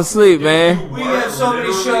falling asleep, man. We have so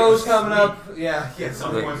many shows coming up. Yeah.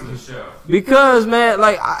 Some points in the show. Because, man,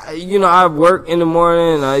 like, I work in the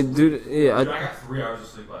morning. I do. Dude, I got 3 hours of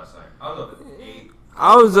sleep last night. I was up at 8.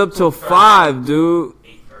 I was up till 5, dude.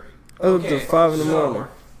 8:30. I was up till 5 in the morning.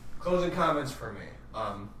 Closing comments for me.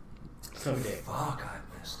 So big. Fuck,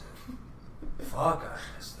 I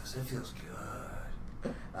missed this. It feels good.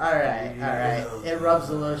 Alright. It rubs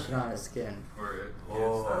the lotion on his skin. I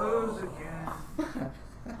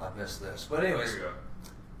missed this. But anyways. There you go.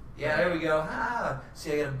 Yeah, there we go.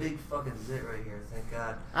 See, I got a big fucking zit right here. Thank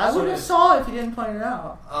God. I would have saw it if you didn't point it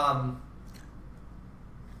out.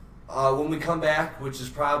 When we come back, which is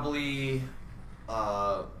probably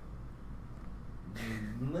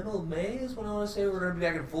middle of May is when I want to say we're going to be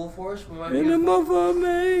back in full force. We might In the month of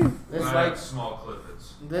May. We might have small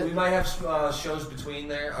clippets. We might have shows between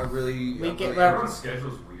there. Everyone's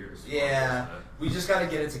schedule's weird. Yeah. We just got to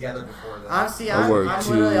get it together before then. Honestly, I I'm work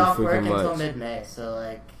literally too off work freaking until much. mid-May, so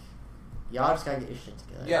like, y'all just gotta get your shit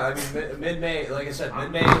together. Yeah, I mean, mid-May, like I said,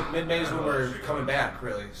 mid-May is when we're coming back,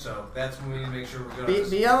 really. So that's when we need to make sure we're good.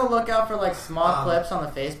 Be on the lookout for like small clips on the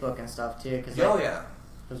Facebook and stuff too, because yeah.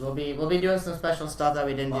 Because we'll be doing some special stuff that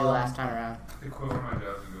we didn't do last time around. I quit one of my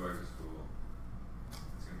jobs and go back to school.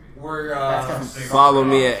 It's gonna be. We're Follow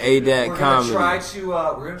me at ADAT we're Comedy.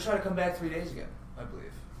 we're gonna try to come back 3 days again. I believe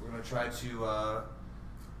we're gonna try to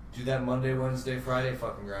do that Monday, Wednesday, Friday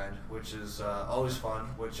fucking grind, which is always fun.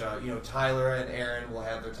 Which Tyler and Aaron will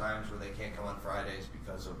have their times where they can't come on Fridays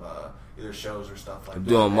because of either shows or stuff like I'm that.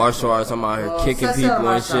 doing martial arts. I'm out here kicking Cecil people and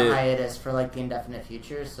Mark's on shit. hiatus for like the indefinite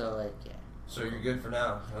future, so like yeah. So you're good for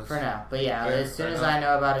now. For now, but yeah, Fair, as soon fair as enough. I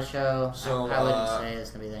know about a show, So, I wouldn't say it's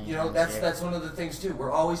gonna be the that's one of the things too.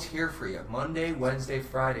 We're always here for you. Monday, Wednesday,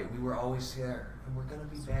 Friday. We were always there, and we're gonna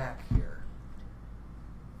be back here.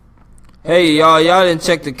 Hey, y'all didn't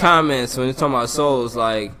check the comments when it's talking about souls.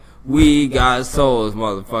 Like, we got souls,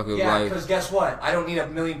 motherfucker. Yeah, Like, because guess what? I don't need a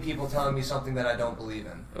million people telling me something that I don't believe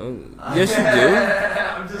in. yes, you do.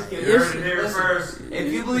 I'm just kidding. You heard it here first.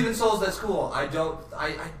 If you believe in souls, that's cool. I don't.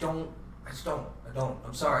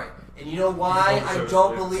 I'm sorry. And you know why I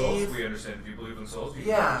don't believe? We understand. If you believe in souls,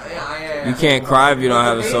 Yeah. You can't cry if you don't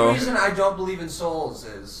have a soul. The main reason I don't believe in souls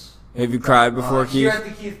is Have you cried before, here Keith? at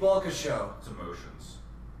the Keith Bulka show. It's emotions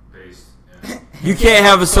based. You can't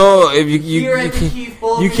have a soul if you Here at the can't. Keith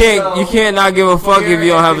Bulka You can't. show. You can't not give a fuck Here if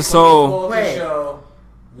you don't at have the a soul. Keith Bulka Wait. show,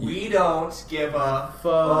 we don't give a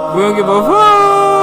Fuck. We don't give a fuck.